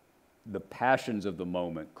the passions of the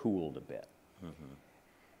moment cooled a bit.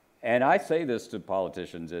 And I say this to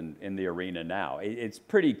politicians in the arena now. It's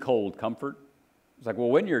pretty cold comfort. It's like, well,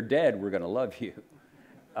 when you're dead, we're going to love you.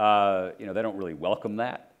 You know, they don't really welcome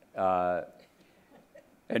that.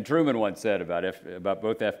 And Truman once said about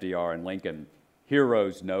both FDR and Lincoln,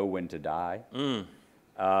 heroes know when to die. You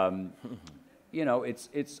know,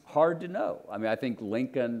 it's hard to know. I mean, I think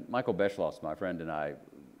Lincoln, Michael Beschloss, my friend, and I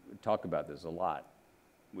talk about this a lot,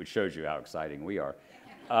 which shows you how exciting we are.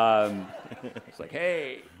 It's like,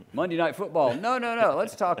 hey, Monday Night Football. No.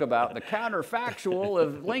 Let's talk about the counterfactual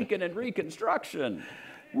of Lincoln and Reconstruction.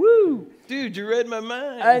 Woo! Dude, you read my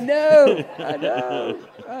mind. I know.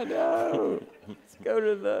 Let's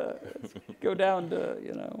go down to,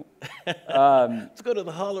 you know. Let's go to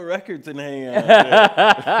the Hall of Records and hang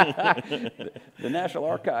out. The National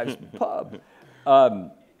Archives pub.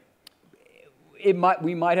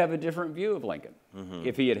 We might have a different view of Lincoln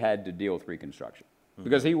if he had to deal with Reconstruction.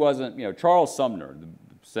 Because he wasn't, you know, Charles Sumner, the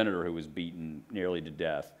senator who was beaten nearly to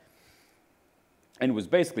death, and was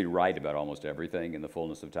basically right about almost everything in the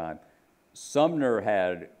fullness of time. Sumner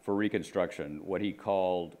had, for Reconstruction, what he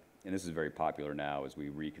called, and this is very popular now as we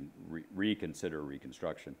reconsider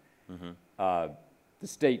Reconstruction, the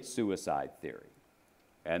state suicide theory.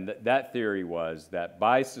 And that theory was that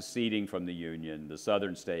by seceding from the Union, the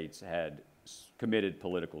southern states had committed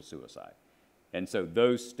political suicide. And so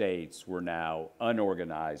those states were now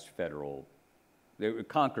unorganized federal, they were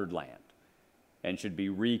conquered land and should be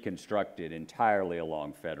reconstructed entirely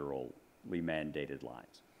along federally mandated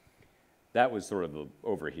lines. That was sort of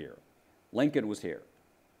over here. Lincoln was here.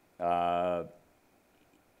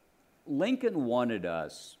 Lincoln wanted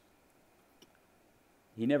us,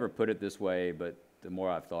 he never put it this way, but the more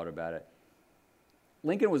I've thought about it,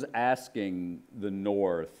 Lincoln was asking the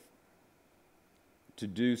North to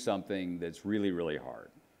do something that's really, really hard,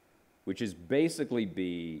 which is basically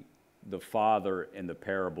be the father in the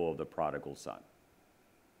parable of the prodigal son,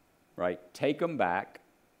 right? Take them back,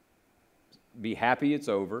 be happy it's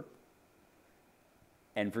over,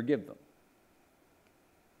 and forgive them.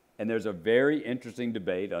 And there's a very interesting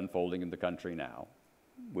debate unfolding in the country now,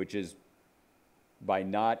 which is by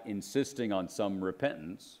not insisting on some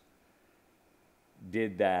repentance,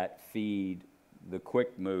 did that feed the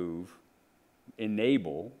quick move,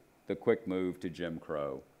 enable the quick move to Jim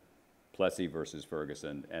Crow, Plessy versus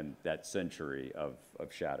Ferguson, and that century of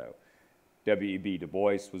shadow. W.E.B. Du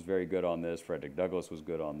Bois was very good on this. Frederick Douglass was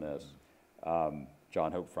good on this.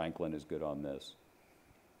 John Hope Franklin is good on this.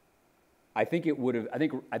 I think it would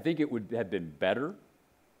have been better,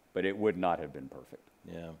 but it would not have been perfect.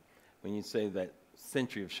 Yeah, when you say that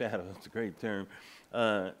century of shadow, it's a great term.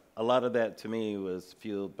 A lot of that to me was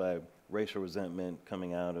fueled by racial resentment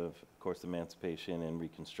coming out of course, emancipation and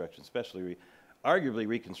Reconstruction, especially, arguably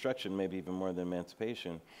Reconstruction, maybe even more than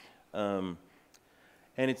emancipation. And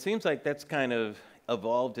it seems like that's kind of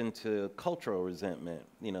evolved into cultural resentment.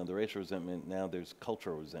 You know, the racial resentment, now there's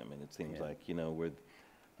cultural resentment, it seems like, you know, where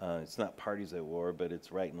it's not parties at war, but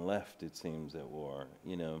it's right and left, it seems, at war,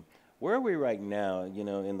 you know. Where are we right now, you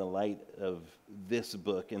know, in the light of this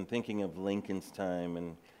book and thinking of Lincoln's time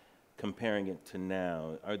and comparing it to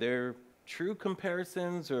now? Are there true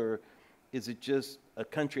comparisons, or is it just a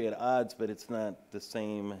country at odds, but it's not the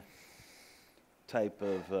same type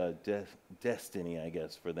of destiny, I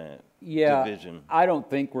guess, for that division? I don't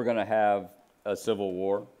think we're going to have a civil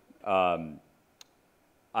war.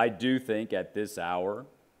 I do think at this hour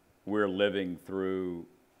we're living through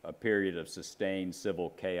a period of sustained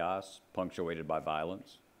civil chaos punctuated by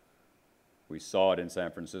violence. We saw it in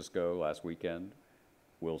San Francisco last weekend.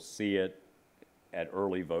 We'll see it at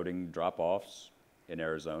early voting drop-offs in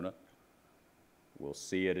Arizona. We'll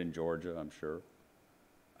see it in Georgia, I'm sure.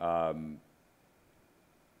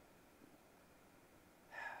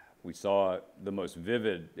 We saw the most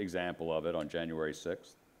vivid example of it on January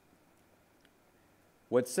 6th.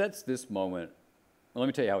 What sets this moment, well, let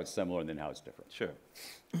me tell you how it's similar and then how it's different. Sure.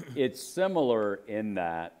 It's similar in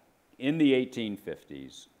that in the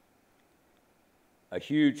 1850s, a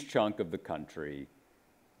huge chunk of the country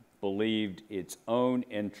believed its own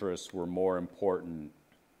interests were more important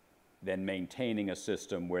than maintaining a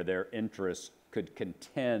system where their interests could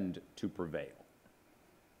contend to prevail.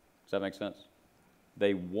 Does that make sense?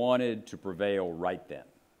 They wanted to prevail right then.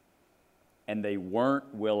 And they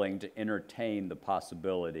weren't willing to entertain the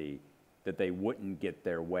possibility that they wouldn't get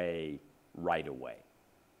their way right away.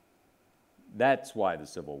 That's why the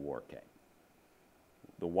Civil War came.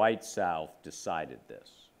 The white South decided this.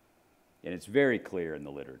 And it's very clear in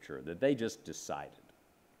the literature that they just decided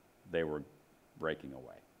they were breaking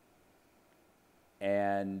away.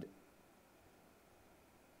 And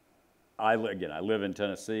I live in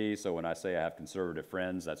Tennessee, so when I say I have conservative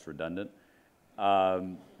friends, that's redundant.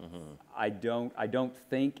 I don't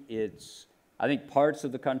think it's, I think parts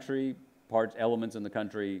of the country, elements in the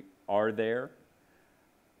country are there.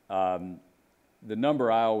 The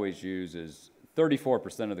number I always use is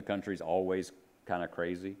 34% of the country is always kind of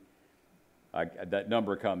crazy. That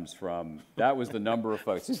number comes from, that was the number of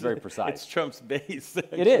folks. It's very precise. It's Trump's base,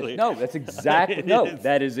 actually. It is. No, that's exactly,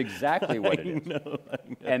 that is exactly what it is. I know.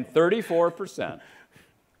 And 34%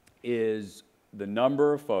 is the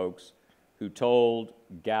number of folks who told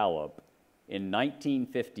Gallup in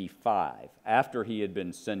 1955, after he had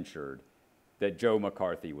been censured, that Joe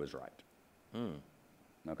McCarthy was right.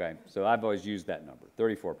 Okay, so I've always used that number,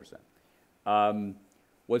 34%.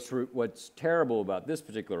 What's terrible about this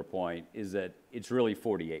particular point is that it's really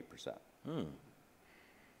 48%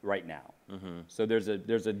 right now. So there's a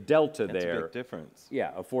delta That's there. a big difference.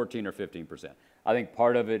 Yeah, of 14 or 15%. I think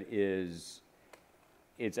part of it is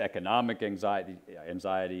it's economic anxiety.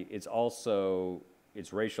 It's also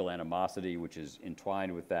it's racial animosity, which is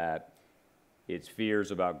entwined with that. It's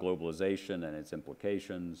fears about globalization and its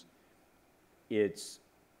implications. It's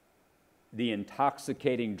the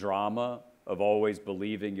intoxicating drama of always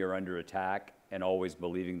believing you're under attack and always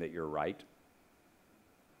believing that you're right.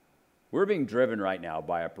 We're being driven right now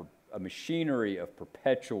by a machinery of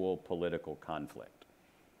perpetual political conflict.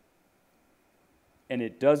 And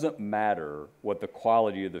it doesn't matter what the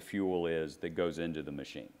quality of the fuel is that goes into the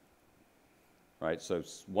machine. Right? So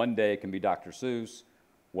one day it can be Dr. Seuss,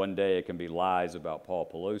 one day it can be lies about Paul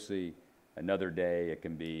Pelosi, another day it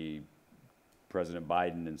can be President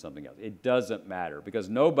Biden and something else. It doesn't matter because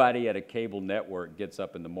nobody at a cable network gets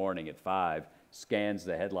up in the morning at 5, scans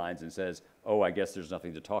the headlines and says, oh, I guess there's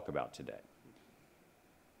nothing to talk about today.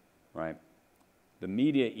 Right? The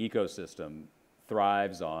media ecosystem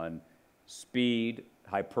thrives on speed,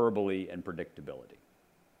 hyperbole, and predictability.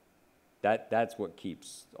 That's what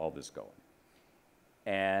keeps all this going.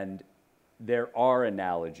 And there are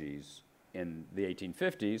analogies in the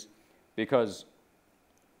 1850s because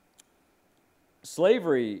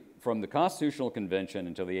slavery from the Constitutional Convention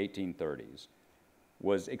until the 1830s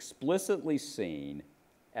was explicitly seen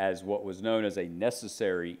as what was known as a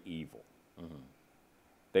necessary evil.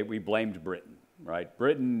 We blamed Britain, right?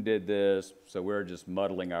 Britain did this, so we're just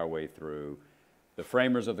muddling our way through. The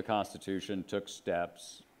framers of the Constitution took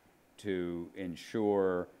steps to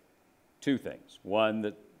ensure two things. One,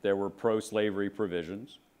 that there were pro-slavery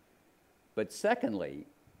provisions, but secondly,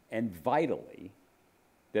 and vitally,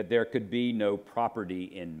 that there could be no property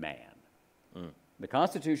in man. The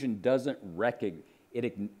Constitution doesn't recognize,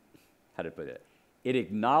 how to put it, it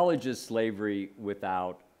acknowledges slavery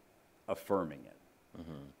without affirming it.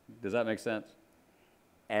 Does that make sense?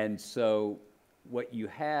 And so what you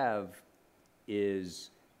have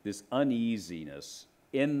is this uneasiness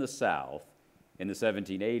in the South in the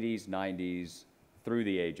 1780s, 90s, through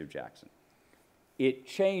the age of Jackson. It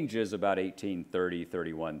changes about 1830,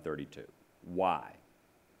 31, 32. Why?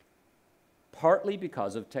 Partly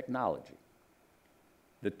because of technology.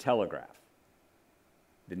 The telegraph,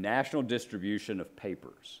 the national distribution of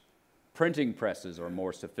papers, printing presses are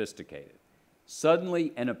more sophisticated.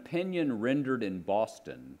 Suddenly, an opinion rendered in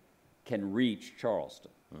Boston can reach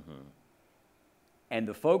Charleston. And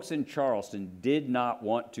the folks in Charleston did not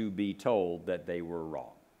want to be told that they were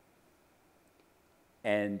wrong.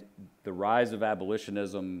 And the rise of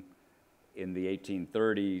abolitionism in the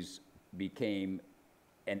 1830s became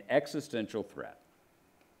an existential threat.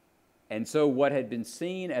 And so what had been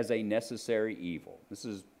seen as a necessary evil, this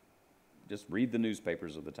is, just read the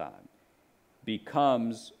newspapers of the time,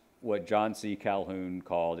 becomes what John C. Calhoun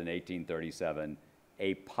called in 1837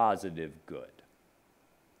 a positive good.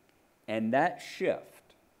 And that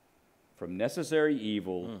shift from necessary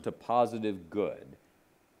evil to positive good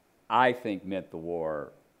I think meant the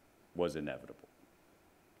war was inevitable.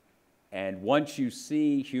 And once you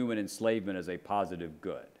see human enslavement as a positive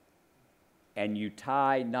good, and you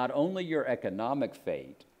tie not only your economic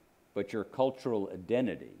fate, but your cultural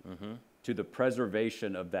identity to the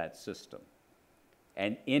preservation of that system.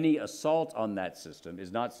 And any assault on that system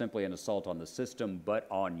is not simply an assault on the system, but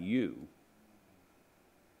on you.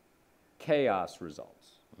 Chaos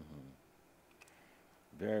results.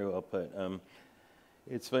 Very well put.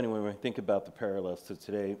 It's funny when we think about the parallels to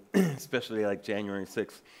today, especially like January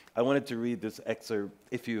 6th. I wanted to read this excerpt,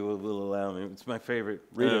 if you will allow me. It's my favorite.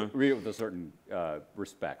 Read it with a certain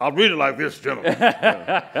respect. I'll read it like this, gentlemen.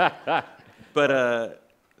 But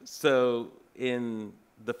so in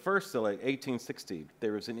the first, so like 1860,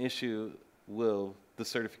 there was an issue, will the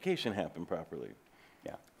certification happen properly?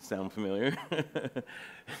 Yeah. Sound familiar?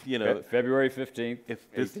 You know, February 15th, if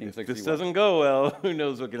 1861. this doesn't go well, who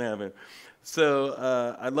knows what can happen? So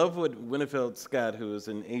I love what Winfield Scott, who was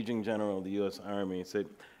an aging general of the U.S. Army, said,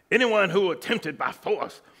 anyone who attempted by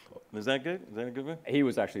force. Is that good? Is that a good one? He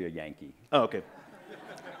was actually a Yankee. Oh, okay.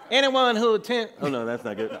 Anyone who oh no, that's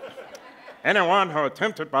not good. Anyone who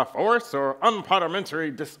attempted by force or unparliamentary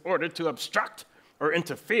disorder to obstruct or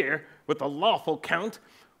interfere with the lawful count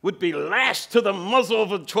would be lashed to the muzzle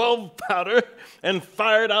of a 12 pounder and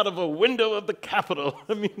fired out of a window of the Capitol.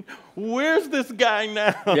 I mean, where's this guy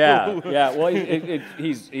now? Yeah. Well,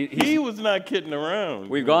 he was not kidding around.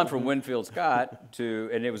 We've gone from Winfield Scott to,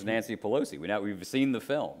 and it was Nancy Pelosi. We've seen the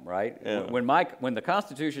film, right? Yeah. When the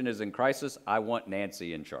Constitution is in crisis, I want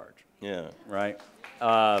Nancy in charge. Yeah. Right?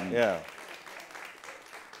 Yeah.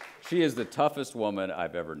 She is the toughest woman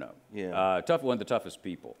I've ever known. Yeah. One of the toughest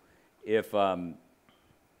people.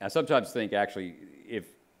 I sometimes think, actually,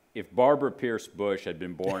 if Barbara Pierce Bush had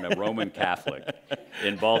been born a Roman Catholic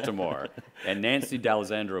in Baltimore and Nancy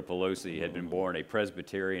D'Alessandro Pelosi had been born a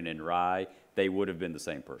Presbyterian in Rye, they would have been the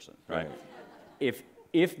same person. Right.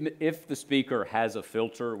 If the speaker has a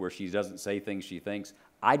filter where she doesn't say things she thinks,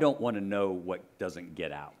 I don't want to know what doesn't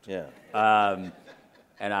get out. Yeah.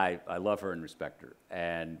 And I love her and respect her.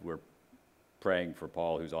 And we're praying for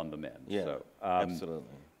Paul, who's on the mend. Yeah, So, absolutely.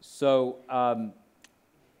 So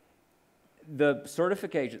the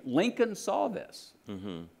certification, Lincoln saw this.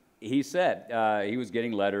 He said he was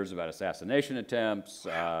getting letters about assassination attempts,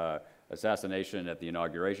 assassination at the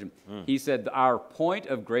inauguration. He said, our point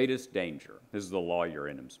of greatest danger, this is the lawyer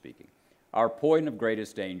in him speaking, our point of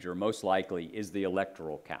greatest danger most likely is the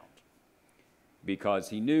electoral count. Because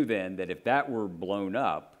he knew then that if that were blown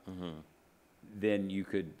up, then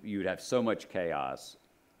you'd have so much chaos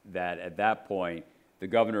that at that point, the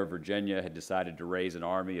governor of Virginia had decided to raise an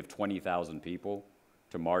army of 20,000 people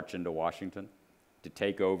to march into Washington, to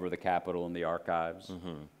take over the Capitol and the archives.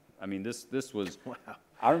 I mean, this was, wow.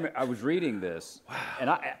 I was reading this, and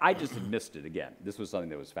I just had missed it again. This was something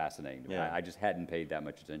that was fascinating to me. I just hadn't paid that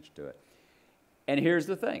much attention to it. And here's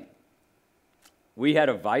the thing. We had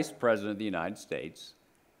a vice president of the United States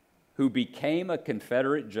who became a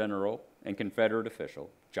Confederate general and Confederate official,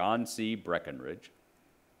 John C. Breckinridge,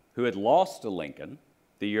 who had lost to Lincoln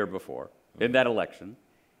the year before in that election.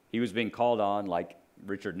 He was being called on, like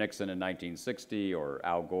Richard Nixon in 1960 or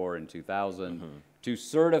Al Gore in 2000, to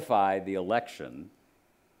certify the election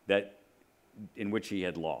in which he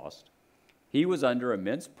had lost. He was under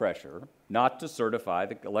immense pressure not to certify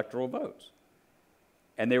the electoral votes.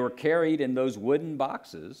 And they were carried in those wooden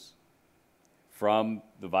boxes from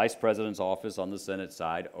the vice president's office on the Senate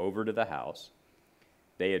side over to the House.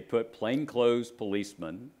 They had put plainclothes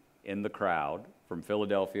policemen in the crowd from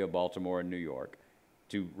Philadelphia, Baltimore, and New York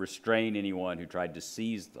to restrain anyone who tried to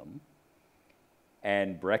seize them.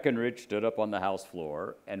 And Breckinridge stood up on the House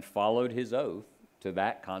floor and followed his oath to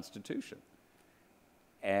that Constitution.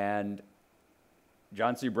 And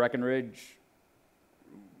John C. Breckinridge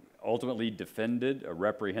ultimately defended a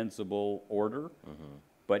reprehensible order,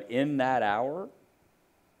 but in that hour,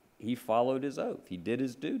 he followed his oath. He did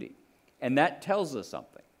his duty. And that tells us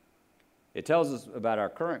something. It tells us about our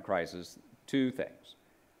current crisis two things.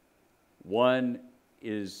 One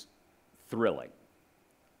is thrilling.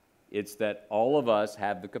 It's that all of us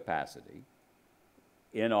have the capacity,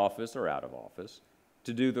 in office or out of office,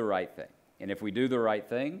 to do the right thing. And if we do the right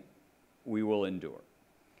thing, we will endure.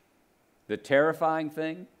 The terrifying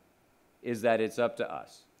thing is that it's up to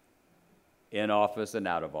us, in office and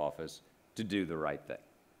out of office, to do the right thing.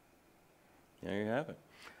 There you have it.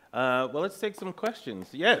 Well, let's take some questions.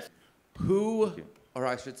 Yes. Or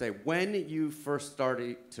I should say, when you first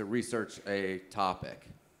started to research a topic,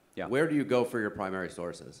 Yeah. where do you go for your primary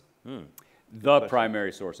sources? The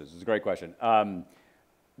primary sources. It's a great question.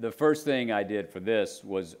 The first thing I did for this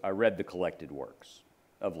was I read the collected works.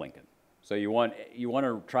 of Lincoln. So you want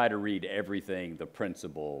to try to read everything the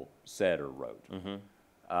principal said or wrote.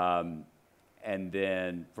 And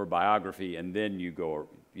then for biography, and then you go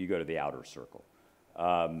to the outer circle.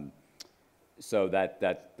 So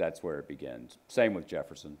that's where it begins. Same with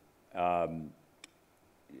Jefferson.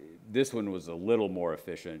 This one was a little more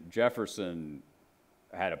efficient. Jefferson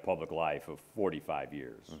had a public life of 45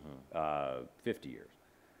 years, 50 years,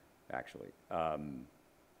 actually.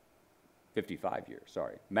 55 years,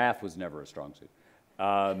 sorry. Math was never a strong suit.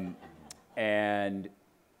 And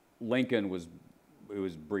Lincoln was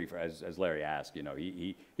brief, as Larry asked, you know,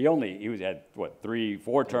 he had, what,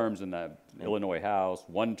 4 terms in the Illinois House,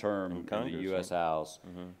 1 term in the U.S. House,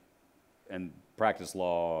 and practiced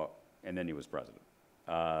law, and then he was president.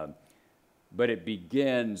 But it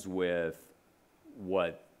begins with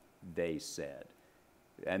what they said.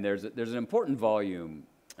 And there's an important volume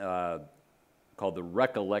called The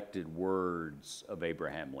Recollected Words of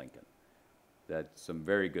Abraham Lincoln that some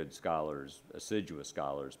very good scholars, assiduous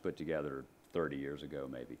scholars, put together 30 years ago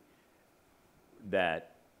maybe,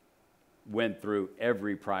 that went through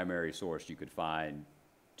every primary source you could find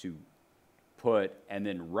to put and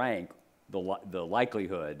then rank the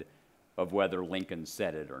likelihood of whether Lincoln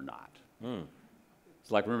said it or not. It's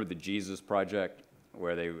like, remember the Jesus Project,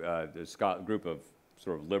 where they, the group of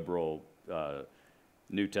sort of liberal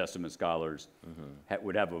New Testament scholars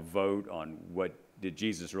would have a vote on did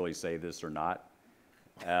Jesus really say this or not?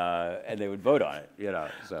 And they would vote on it, you know.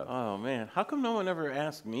 So. Oh man, how come no one ever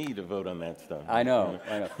asked me to vote on that stuff? I know.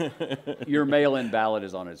 Your mail-in ballot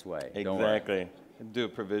is on its way. Exactly. Don't worry. Do a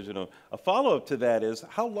provisional. A follow-up to that is,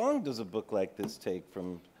 how long does a book like this take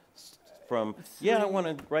from yeah, I want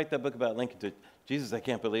to write that book about Lincoln, to Jesus, I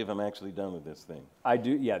can't believe I'm actually done with this thing? I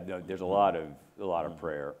do. Yeah. No, there's a lot of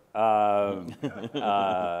prayer.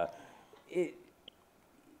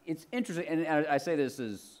 It's interesting, and I say this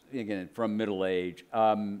as, again, from middle age.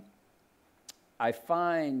 I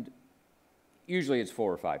find usually it's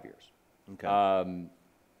 4 or 5 years. Okay.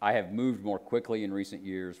 I have moved more quickly in recent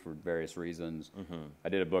years for various reasons. I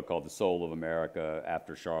did a book called The Soul of America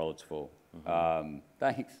after Charlottesville.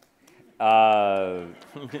 Thanks. And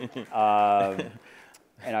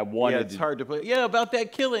I wanted. Yeah, it's hard to put. Yeah, about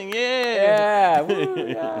that killing. Yeah. Yeah. Woo,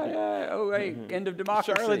 yeah. Oh, hey, end of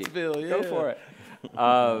democracy. Charlottesville. Yeah. Go for it.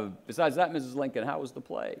 Besides that, Mrs. Lincoln, how was the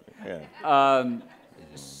play? Yeah.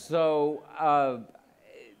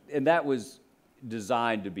 And that was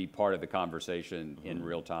designed to be part of the conversation in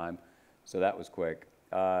real time. So that was quick.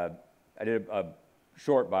 I did a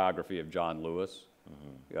short biography of John Lewis.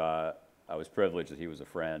 I was privileged that he was a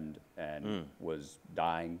friend and was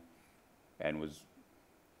dying and was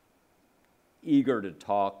eager to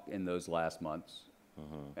talk in those last months.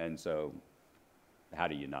 And so how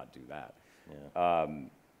do you not do that? Yeah.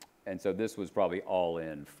 And so this was probably all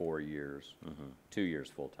in 4 years, 2 years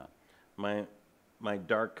full time. My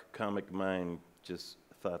dark comic mind just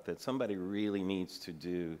thought that somebody really needs to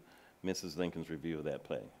do Mrs. Lincoln's review of that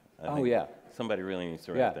play. I think somebody really needs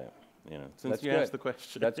to write that. You know, since you asked the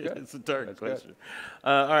question, that's good. It's a dark question.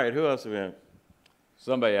 All right, who else do we have?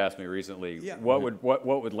 Somebody asked me recently, what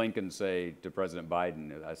would Lincoln say to President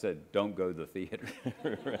Biden? I said, don't go to the theater.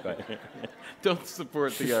 Don't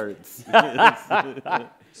support the arts.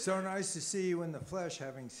 So nice to see you in the flesh,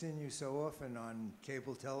 having seen you so often on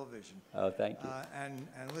cable television. Oh, thank you. And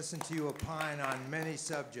listen to you opine on many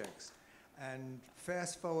subjects. And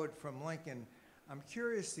fast forward from Lincoln, I'm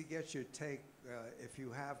curious to get your take, if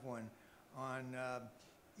you have one, on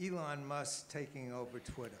Elon Musk taking over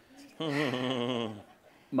Twitter.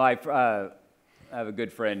 I have a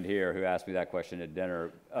good friend here who asked me that question at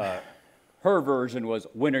dinner. Her version was,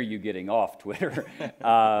 when are you getting off Twitter?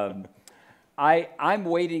 I'm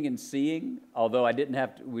waiting and seeing, although I didn't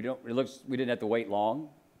have to, we didn't have to wait long,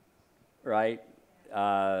 right?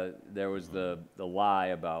 There was the lie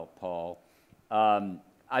about Paul.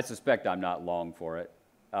 I suspect I'm not long for it.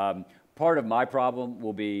 Part of my problem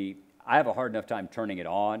will be, I have a hard enough time turning it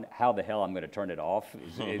on. How the hell I'm going to turn it off?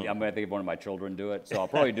 I'm going to think of one of my children do it, so I'll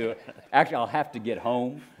probably do it. Actually, I'll have to get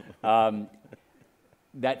home.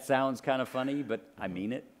 That sounds kind of funny, but I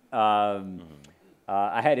mean it.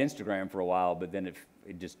 I had Instagram for a while, but then it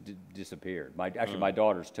just disappeared. Actually, my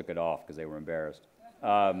daughters took it off because they were embarrassed,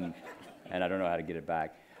 and I don't know how to get it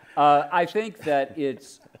back. I think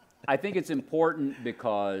it's important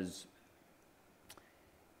because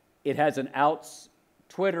it has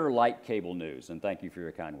Twitter, like cable news, and thank you for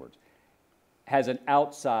your kind words, has an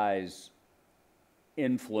outsized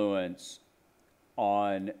influence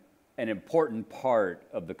on an important part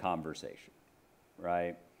of the conversation,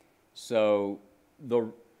 right? So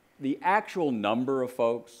the actual number of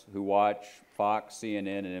folks who watch Fox,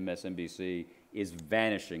 CNN, and MSNBC is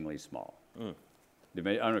vanishingly small. I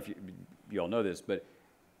don't know if you all know this, but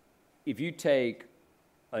if you take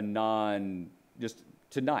just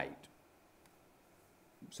tonight,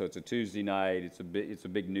 so it's a Tuesday night, it's a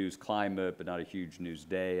big news climate, but not a huge news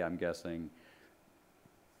day, I'm guessing.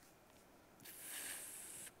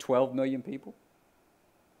 12 million people?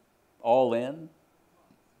 All in?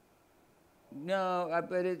 No,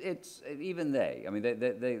 but it's even they. I mean,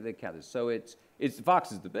 they count this. So it's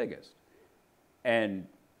Fox is the biggest, and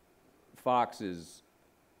Fox is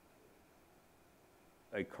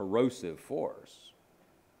a corrosive force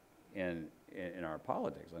in our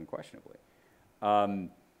politics, unquestionably.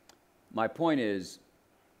 My point is,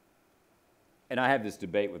 and I have this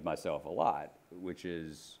debate with myself a lot, which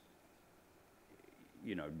is,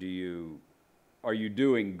 are you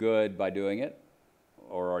doing good by doing it,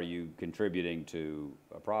 or are you contributing to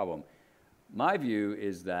a problem? My view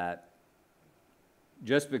is that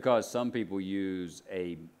just because some people use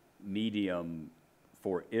a medium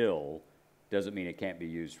for ill doesn't mean it can't be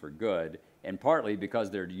used for good, and partly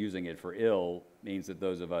because they're using it for ill means that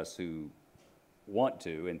those of us who want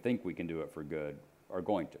to and think we can do it for good are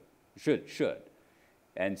going to, should.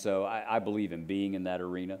 And so I believe in being in that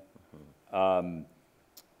arena.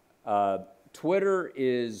 Twitter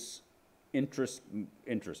is interesting.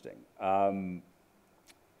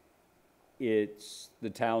 It's the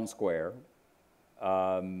town square.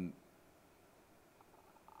 I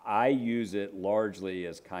use it largely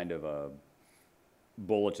as kind of a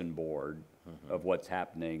bulletin board of what's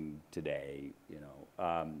happening today.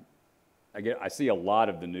 I see a lot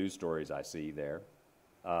of the news stories I see there,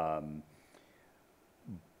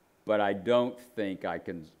 but I don't think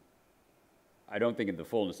in the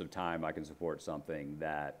fullness of time I can support something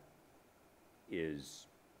that is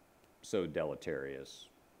so deleterious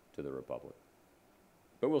to the republic.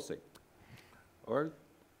 But we'll see. Or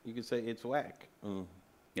you could say it's whack.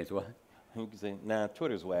 It's what? You could say, nah,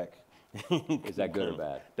 Twitter's whack. Is that good or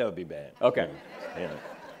bad? That would be bad. Okay. Yeah.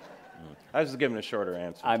 I was just giving a shorter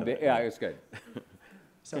answer. Yeah, it's good.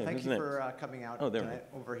 So Yeah, thank who's you next? for coming out there we tonight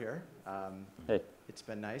over here. Hey. It's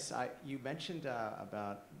been nice. You mentioned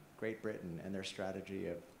about Great Britain and their strategy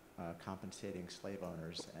of compensating slave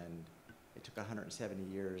owners, and it took 170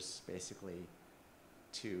 years basically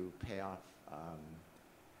to pay off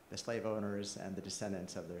the slave owners and the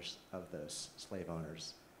descendants of those slave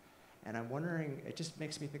owners. And I'm wondering, it just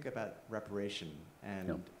makes me think about reparation.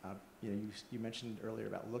 And you mentioned earlier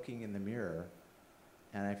about looking in the mirror,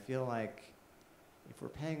 and I feel like if we're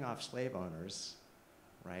paying off slave owners,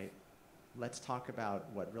 right, let's talk about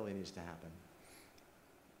what really needs to happen.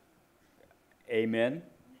 Amen.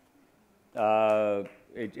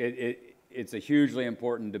 It's a hugely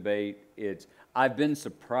important debate. I've been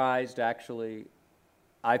surprised, actually.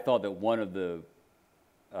 I thought that one of the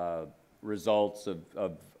results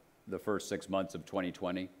of the first 6 months of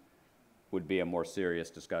 2020 would be a more serious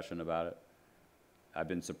discussion about it. I've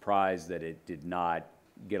been surprised that it did not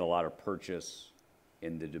get a lot of purchase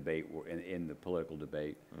in the debate, in the political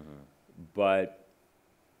debate. But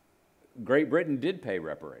Great Britain did pay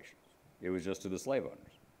reparations. It was just to the slave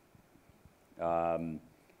owners.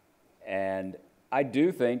 And I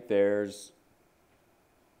do think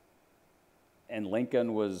and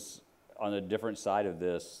Lincoln was on a different side of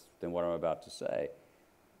this than what I'm about to say.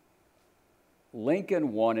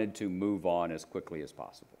 Lincoln wanted to move on as quickly as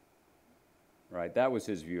possible, right? That was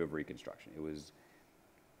his view of Reconstruction. It was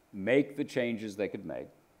make the changes they could make.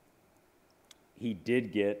 He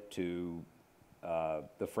did get to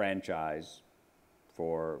the franchise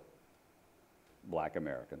for Black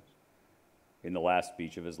Americans in the last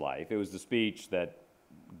speech of his life. It was the speech that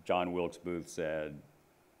John Wilkes Booth said,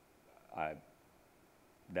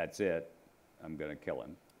 that's it, I'm going to kill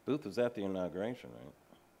him. Booth was at the inauguration, right?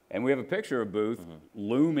 And we have a picture of Booth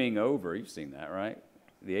looming over, you've seen that, right?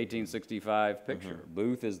 The 1865 picture.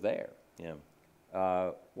 Booth is there. Yeah.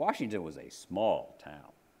 Washington was a small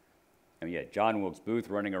town. I mean, you had John Wilkes Booth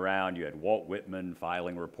running around. You had Walt Whitman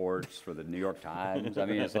filing reports for the New York Times. I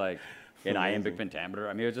mean, it's like an iambic pentameter.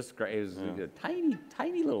 I mean, it was just great. It was a tiny,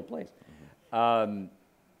 tiny little place. And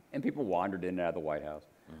people wandered in and out of the White House.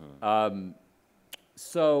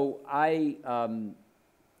 So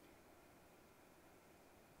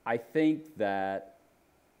I think that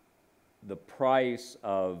the price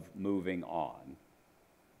of moving on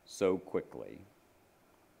so quickly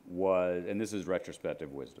was, and this is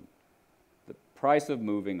retrospective wisdom, the price of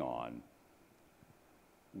moving on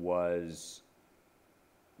was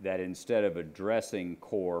that instead of addressing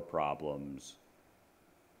core problems,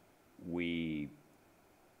 we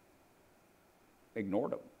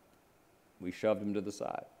ignored them. We shoved them to the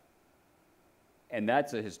side. And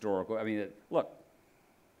that's a historical, I mean, look,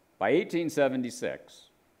 by 1876,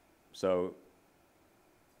 so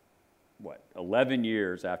what, 11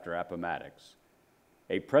 years after Appomattox,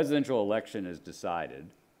 a presidential election is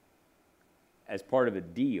decided as part of a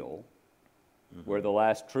deal where the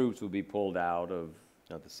last troops would be pulled out of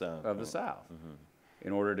the South.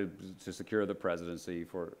 In order to secure the presidency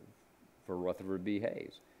for Rutherford B.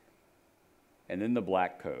 Hayes. And then the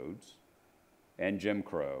Black Codes and Jim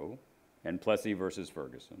Crow and Plessy versus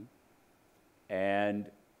Ferguson. And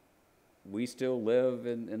we still live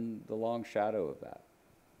in the long shadow of that.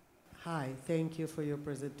 Hi, thank you for your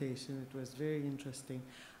presentation. It was very interesting.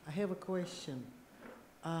 I have a question.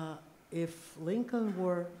 If Lincoln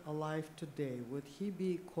were alive today, would he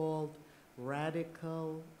be called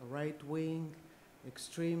radical, right-wing,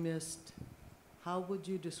 extremist? How would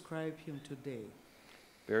you describe him today?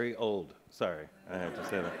 Very old. Sorry, I have to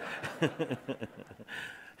say that.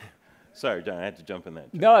 Sorry, John, I had to jump in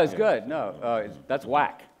that. No, it's good. No, that's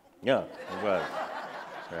whack. Yeah, it was.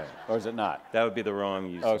 Right. Or is it not? That would be the wrong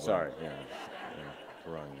use. Oh, of sorry. Yeah,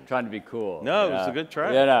 the wrong use. Trying to be cool. No, it was a good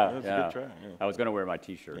try. Yeah, no, It was yeah. a good try. Yeah. I was going to wear my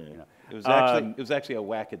T-shirt. Yeah. You know. It was actually a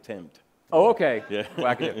whack attempt. Oh, okay. Yeah.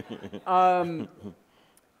 Wackadoo.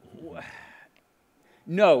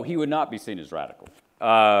 No, he would not be seen as radical.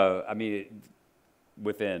 I mean,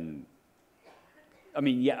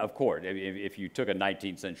 yeah, of course. If you took a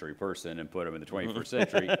 19th century person and put him in the 21st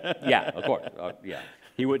century, yeah, of course, yeah.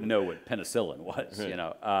 He wouldn't know what penicillin was, you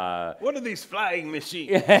know. What are these flying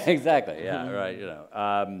machines? Yeah, exactly, yeah, right, you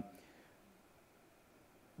know.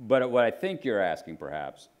 But what I think you're asking,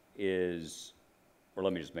 perhaps, is, or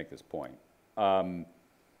let me just make this point. Let me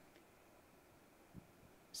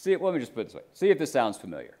just put it this way. See if this sounds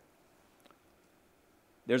familiar.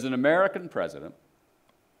 There's an American president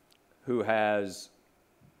who has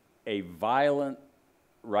a violent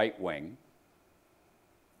right wing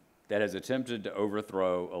that has attempted to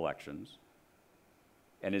overthrow elections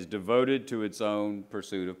and is devoted to its own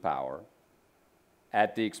pursuit of power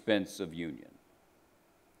at the expense of union.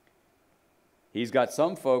 He's got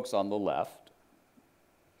some folks on the left,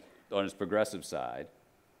 on his progressive side,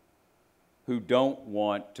 who don't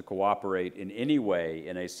want to cooperate in any way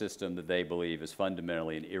in a system that they believe is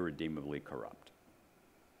fundamentally and irredeemably corrupt.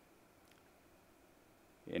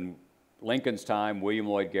 In Lincoln's time, William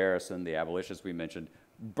Lloyd Garrison, the abolitionist we mentioned,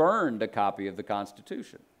 burned a copy of the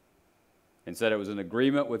Constitution and said it was an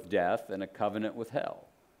agreement with death and a covenant with hell,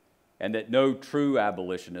 and that no true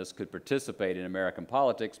abolitionist could participate in American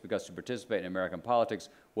politics because to participate in American politics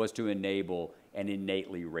was to enable an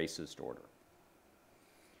innately racist order.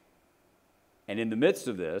 And in the midst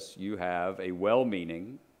of this, you have a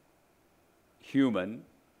well-meaning, human,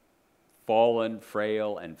 fallen,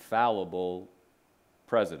 frail, and fallible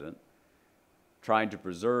president trying to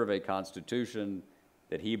preserve a constitution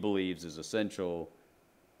that he believes is essential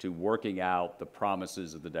to working out the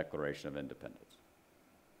promises of the Declaration of Independence.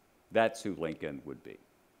 That's who Lincoln would be.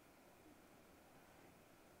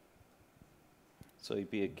 So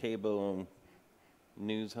he'd be a cable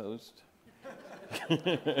news host?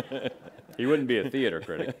 He wouldn't be a theater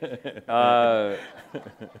critic. No,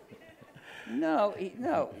 you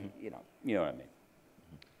know what I mean.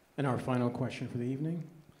 And our final question for the evening.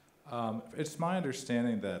 It's my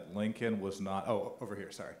understanding that Lincoln was not. Oh, over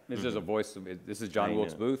here. Sorry. This is a voice. This is John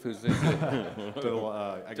Wilkes Booth. Who's this?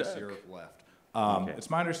 I guess you're left. Okay. It's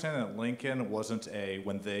my understanding that Lincoln wasn't a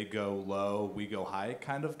when they go low, we go high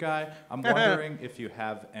kind of guy. I'm wondering if you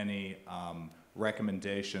have any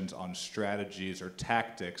recommendations on strategies or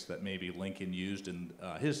tactics that maybe Lincoln used in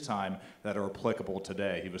his time that are applicable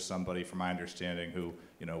today. He was somebody, from my understanding, who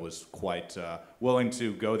was quite willing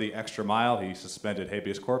to go the extra mile. He suspended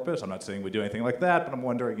habeas corpus. I'm not saying we do anything like that, but I'm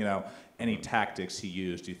wondering, any tactics he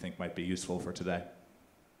used do you think might be useful for today?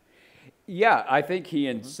 Yeah, I think he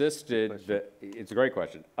insisted that, it's a great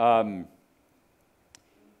question.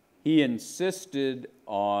 He insisted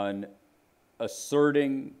on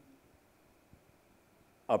asserting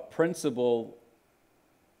a principle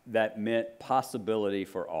that meant possibility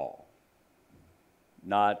for all,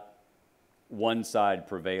 not one side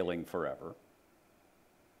prevailing forever,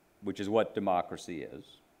 which is what democracy is.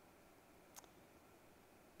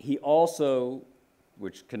 He also,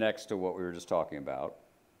 which connects to what we were just talking about,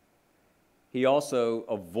 he also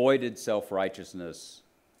avoided self-righteousness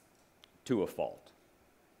to a fault.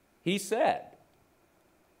 He said,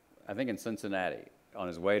 I think in Cincinnati, on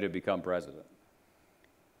his way to become president,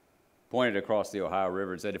 pointed across the Ohio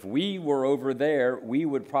River and said, if we were over there, we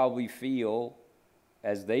would probably feel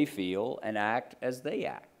as they feel and act as they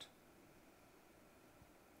act.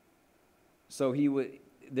 So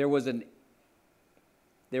there was an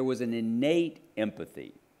there was an innate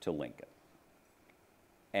empathy to Lincoln.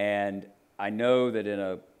 And I know that in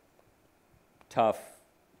a tough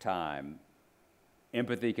time,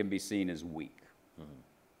 empathy can be seen as weak.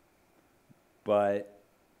 But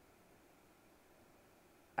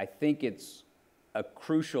I think it's a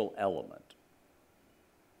crucial element.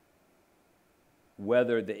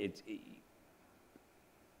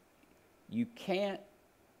 You can't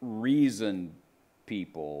reason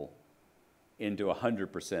people into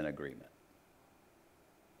 100% agreement.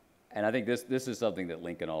 And I think this is something that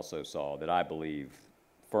Lincoln also saw, that I believe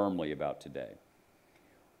firmly about today.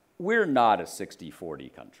 We're not a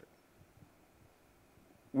 60-40 country.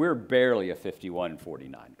 We're barely a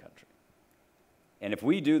 51-49 country. And if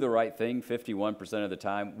we do the right thing 51% of the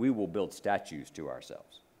time, we will build statues to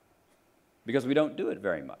ourselves. Because we don't do it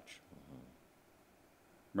very much.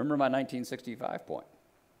 Remember my 1965 point.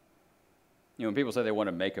 You know, when people say they want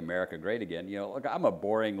to make America great again, you know, look, I'm a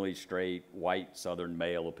boringly straight, white, Southern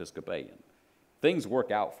male Episcopalian. Things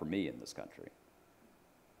work out for me in this country.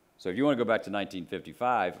 So if you want to go back to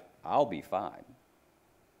 1955, I'll be fine.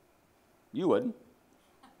 You wouldn't,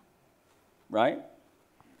 right?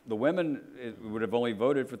 The women would have only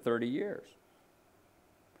voted for 30 years.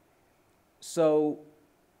 So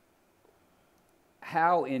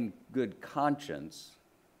how in good conscience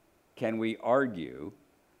can we argue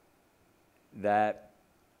that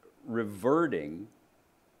reverting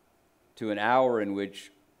to an hour in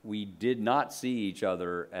which we did not see each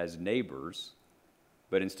other as neighbors,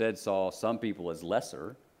 but instead saw some people as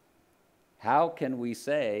lesser, how can we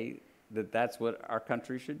say that that's what our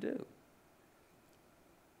country should do?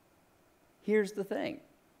 Here's the thing.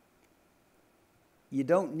 You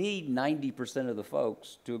don't need 90% of the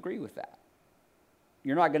folks to agree with that.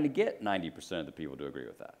 You're not going to get 90% of the people to agree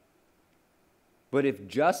with that. But if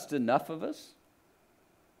just enough of us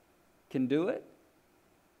can do it,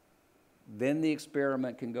 then the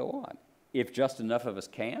experiment can go on. If just enough of us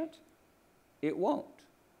can't, it won't.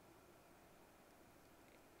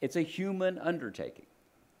 It's a human undertaking.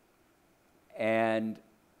 And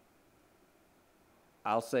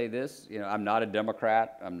I'll say this, you know, I'm not a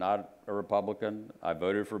Democrat, I'm not a Republican. I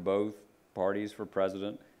voted for both parties for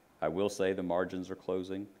president. I will say the margins are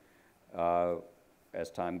closing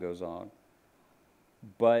as time goes on.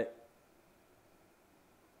 But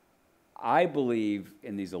I believe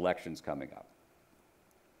in these elections coming up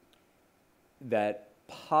that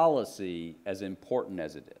policy, as important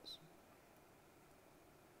as it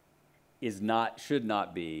should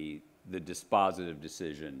not be the dispositive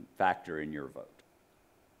decision factor in your vote.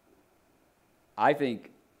 I think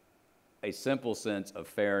a simple sense of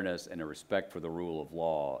fairness and a respect for the rule of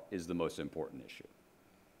law is the most important issue.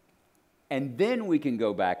 And then we can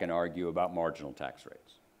go back and argue about marginal tax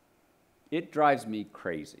rates. It drives me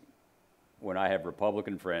crazy when I have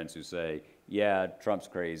Republican friends who say, yeah, Trump's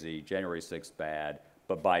crazy, January 6th bad,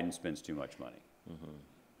 but Biden spends too much money.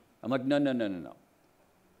 I'm like, no.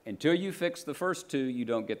 Until you fix the first two, you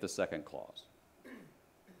don't get the second clause.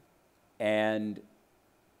 And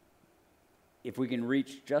if we can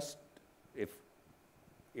reach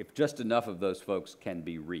if just enough of those folks can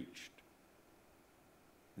be reached,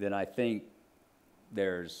 then I think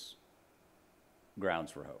there's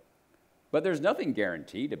grounds for hope. But there's nothing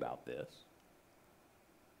guaranteed about this.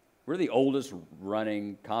 We're the oldest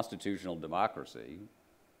running constitutional democracy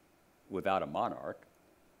without a monarch.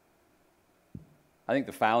 I think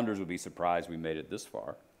the founders would be surprised we made it this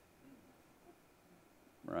far,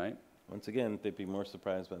 right? Once again, they'd be more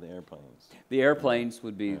surprised by the airplanes. The airplanes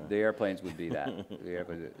would be that.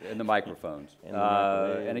 And the microphones.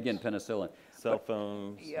 And again, penicillin. Cell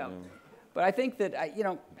phones. Yeah. But I think that,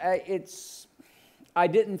 I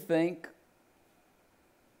didn't think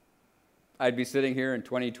I'd be sitting here in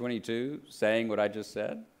 2022 saying what I just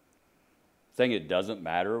said, saying it doesn't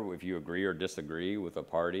matter if you agree or disagree with a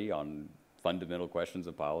party on fundamental questions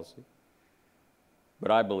of policy.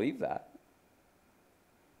 But I believe that.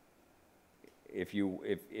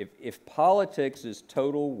 If politics is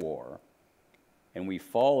total war, and we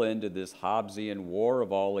fall into this Hobbesian war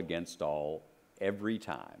of all against all every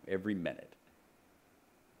time, every minute,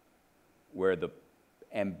 where the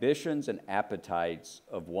ambitions and appetites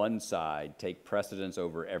of one side take precedence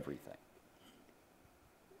over everything,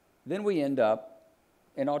 then we end up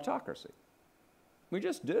in autocracy. We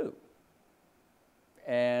just do.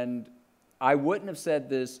 And I wouldn't have said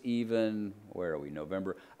this even, where are we,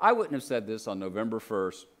 November? I wouldn't have said this on November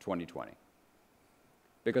 1st, 2020,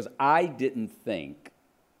 because I didn't think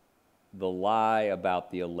the lie about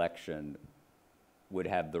the election would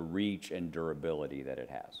have the reach and durability that it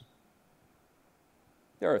has.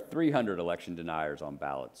 There are 300 election deniers on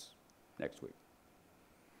ballots next week.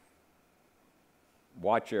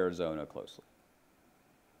 watch Arizona closely.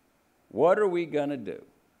 What are we going to do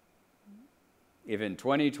if in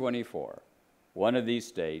 2024 one of these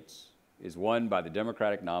states is won by the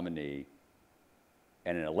Democratic nominee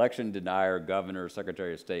and an election denier, governor,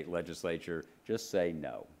 secretary of state, legislature just say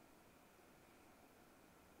no?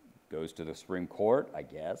 Goes to the Supreme Court, I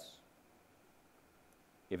guess.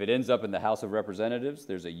 If it ends up in the House of Representatives,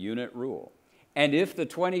 there's a unit rule. And if the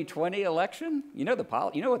 2020 election, you know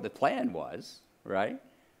what the plan was, right?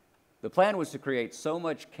 The plan was to create so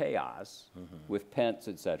much chaos with Pence,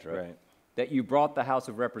 et cetera, that you brought the House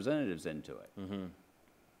of Representatives into it.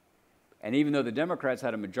 And even though the Democrats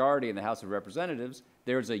had a majority in the House of Representatives,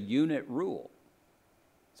 there's a unit rule.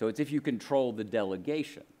 So it's if you control the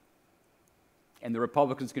delegation. And the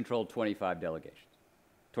Republicans controlled 25 delegations,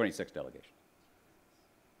 26 delegations.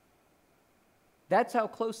 That's how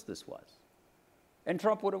close this was. And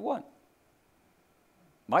Trump would have won.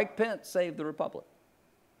 Mike Pence saved the Republic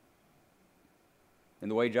in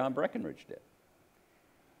the way John Breckinridge did.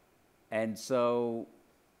 And so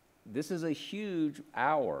this is a huge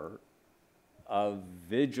hour of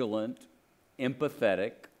vigilant,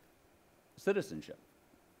 empathetic citizenship.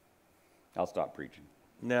 I'll stop preaching.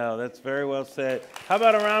 No, that's very well said. How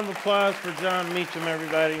about a round of applause for Jon Meacham,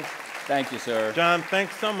 everybody? Thank you, sir. John,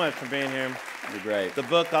 thanks so much for being here. You're great. The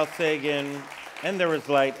book, I'll say again, And There Was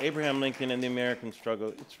Light, Abraham Lincoln and the American Struggle.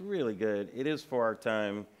 It's really good. It is for our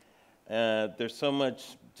time. There's so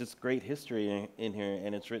much just great history in here,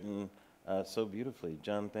 and it's written so beautifully.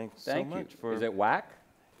 John, thanks so much for. Is it whack?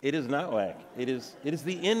 It is not whack. It is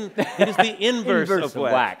the inverse of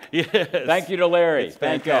whack. Yes. Thank you to Larry.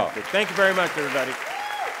 Thank you. Thank you very much, everybody.